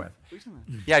going to go with?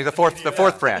 Yeah, the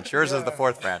fourth branch. Yours is the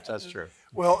fourth branch. That's true.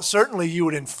 Well, certainly you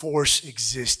would enforce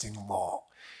existing law.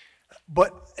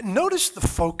 But notice the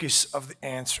focus of the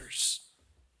answers.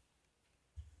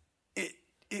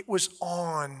 It was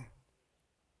on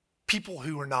people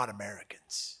who are not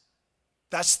Americans.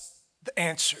 That's the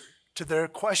answer to their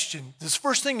question. The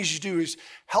first thing you do is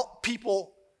help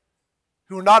people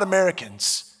who are not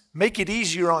Americans, make it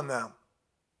easier on them.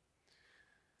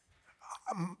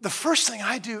 The first thing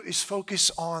I do is focus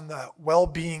on the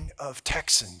well-being of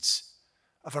Texans,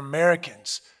 of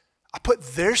Americans. I put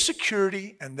their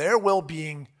security and their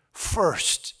well-being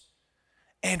first.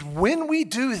 And when we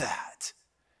do that,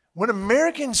 when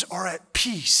Americans are at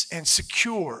peace and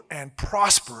secure and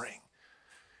prospering,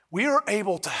 we are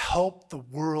able to help the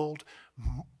world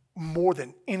more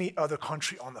than any other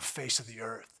country on the face of the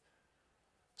earth.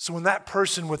 So when that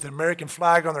person with the American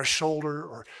flag on their shoulder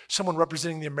or someone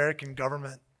representing the American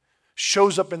government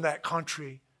shows up in that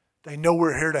country, they know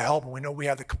we're here to help and we know we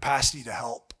have the capacity to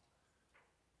help.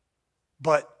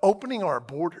 But opening our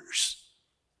borders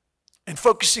and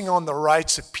focusing on the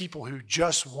rights of people who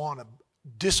just want to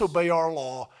disobey our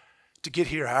law to get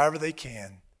here however they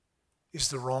can is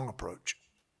the wrong approach.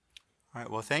 All right,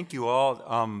 well, thank you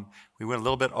all. We went a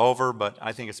little bit over, but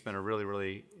I think it's been a really,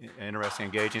 really interesting,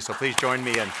 engaging. So please join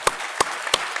me in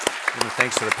giving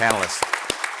thanks to the panelists.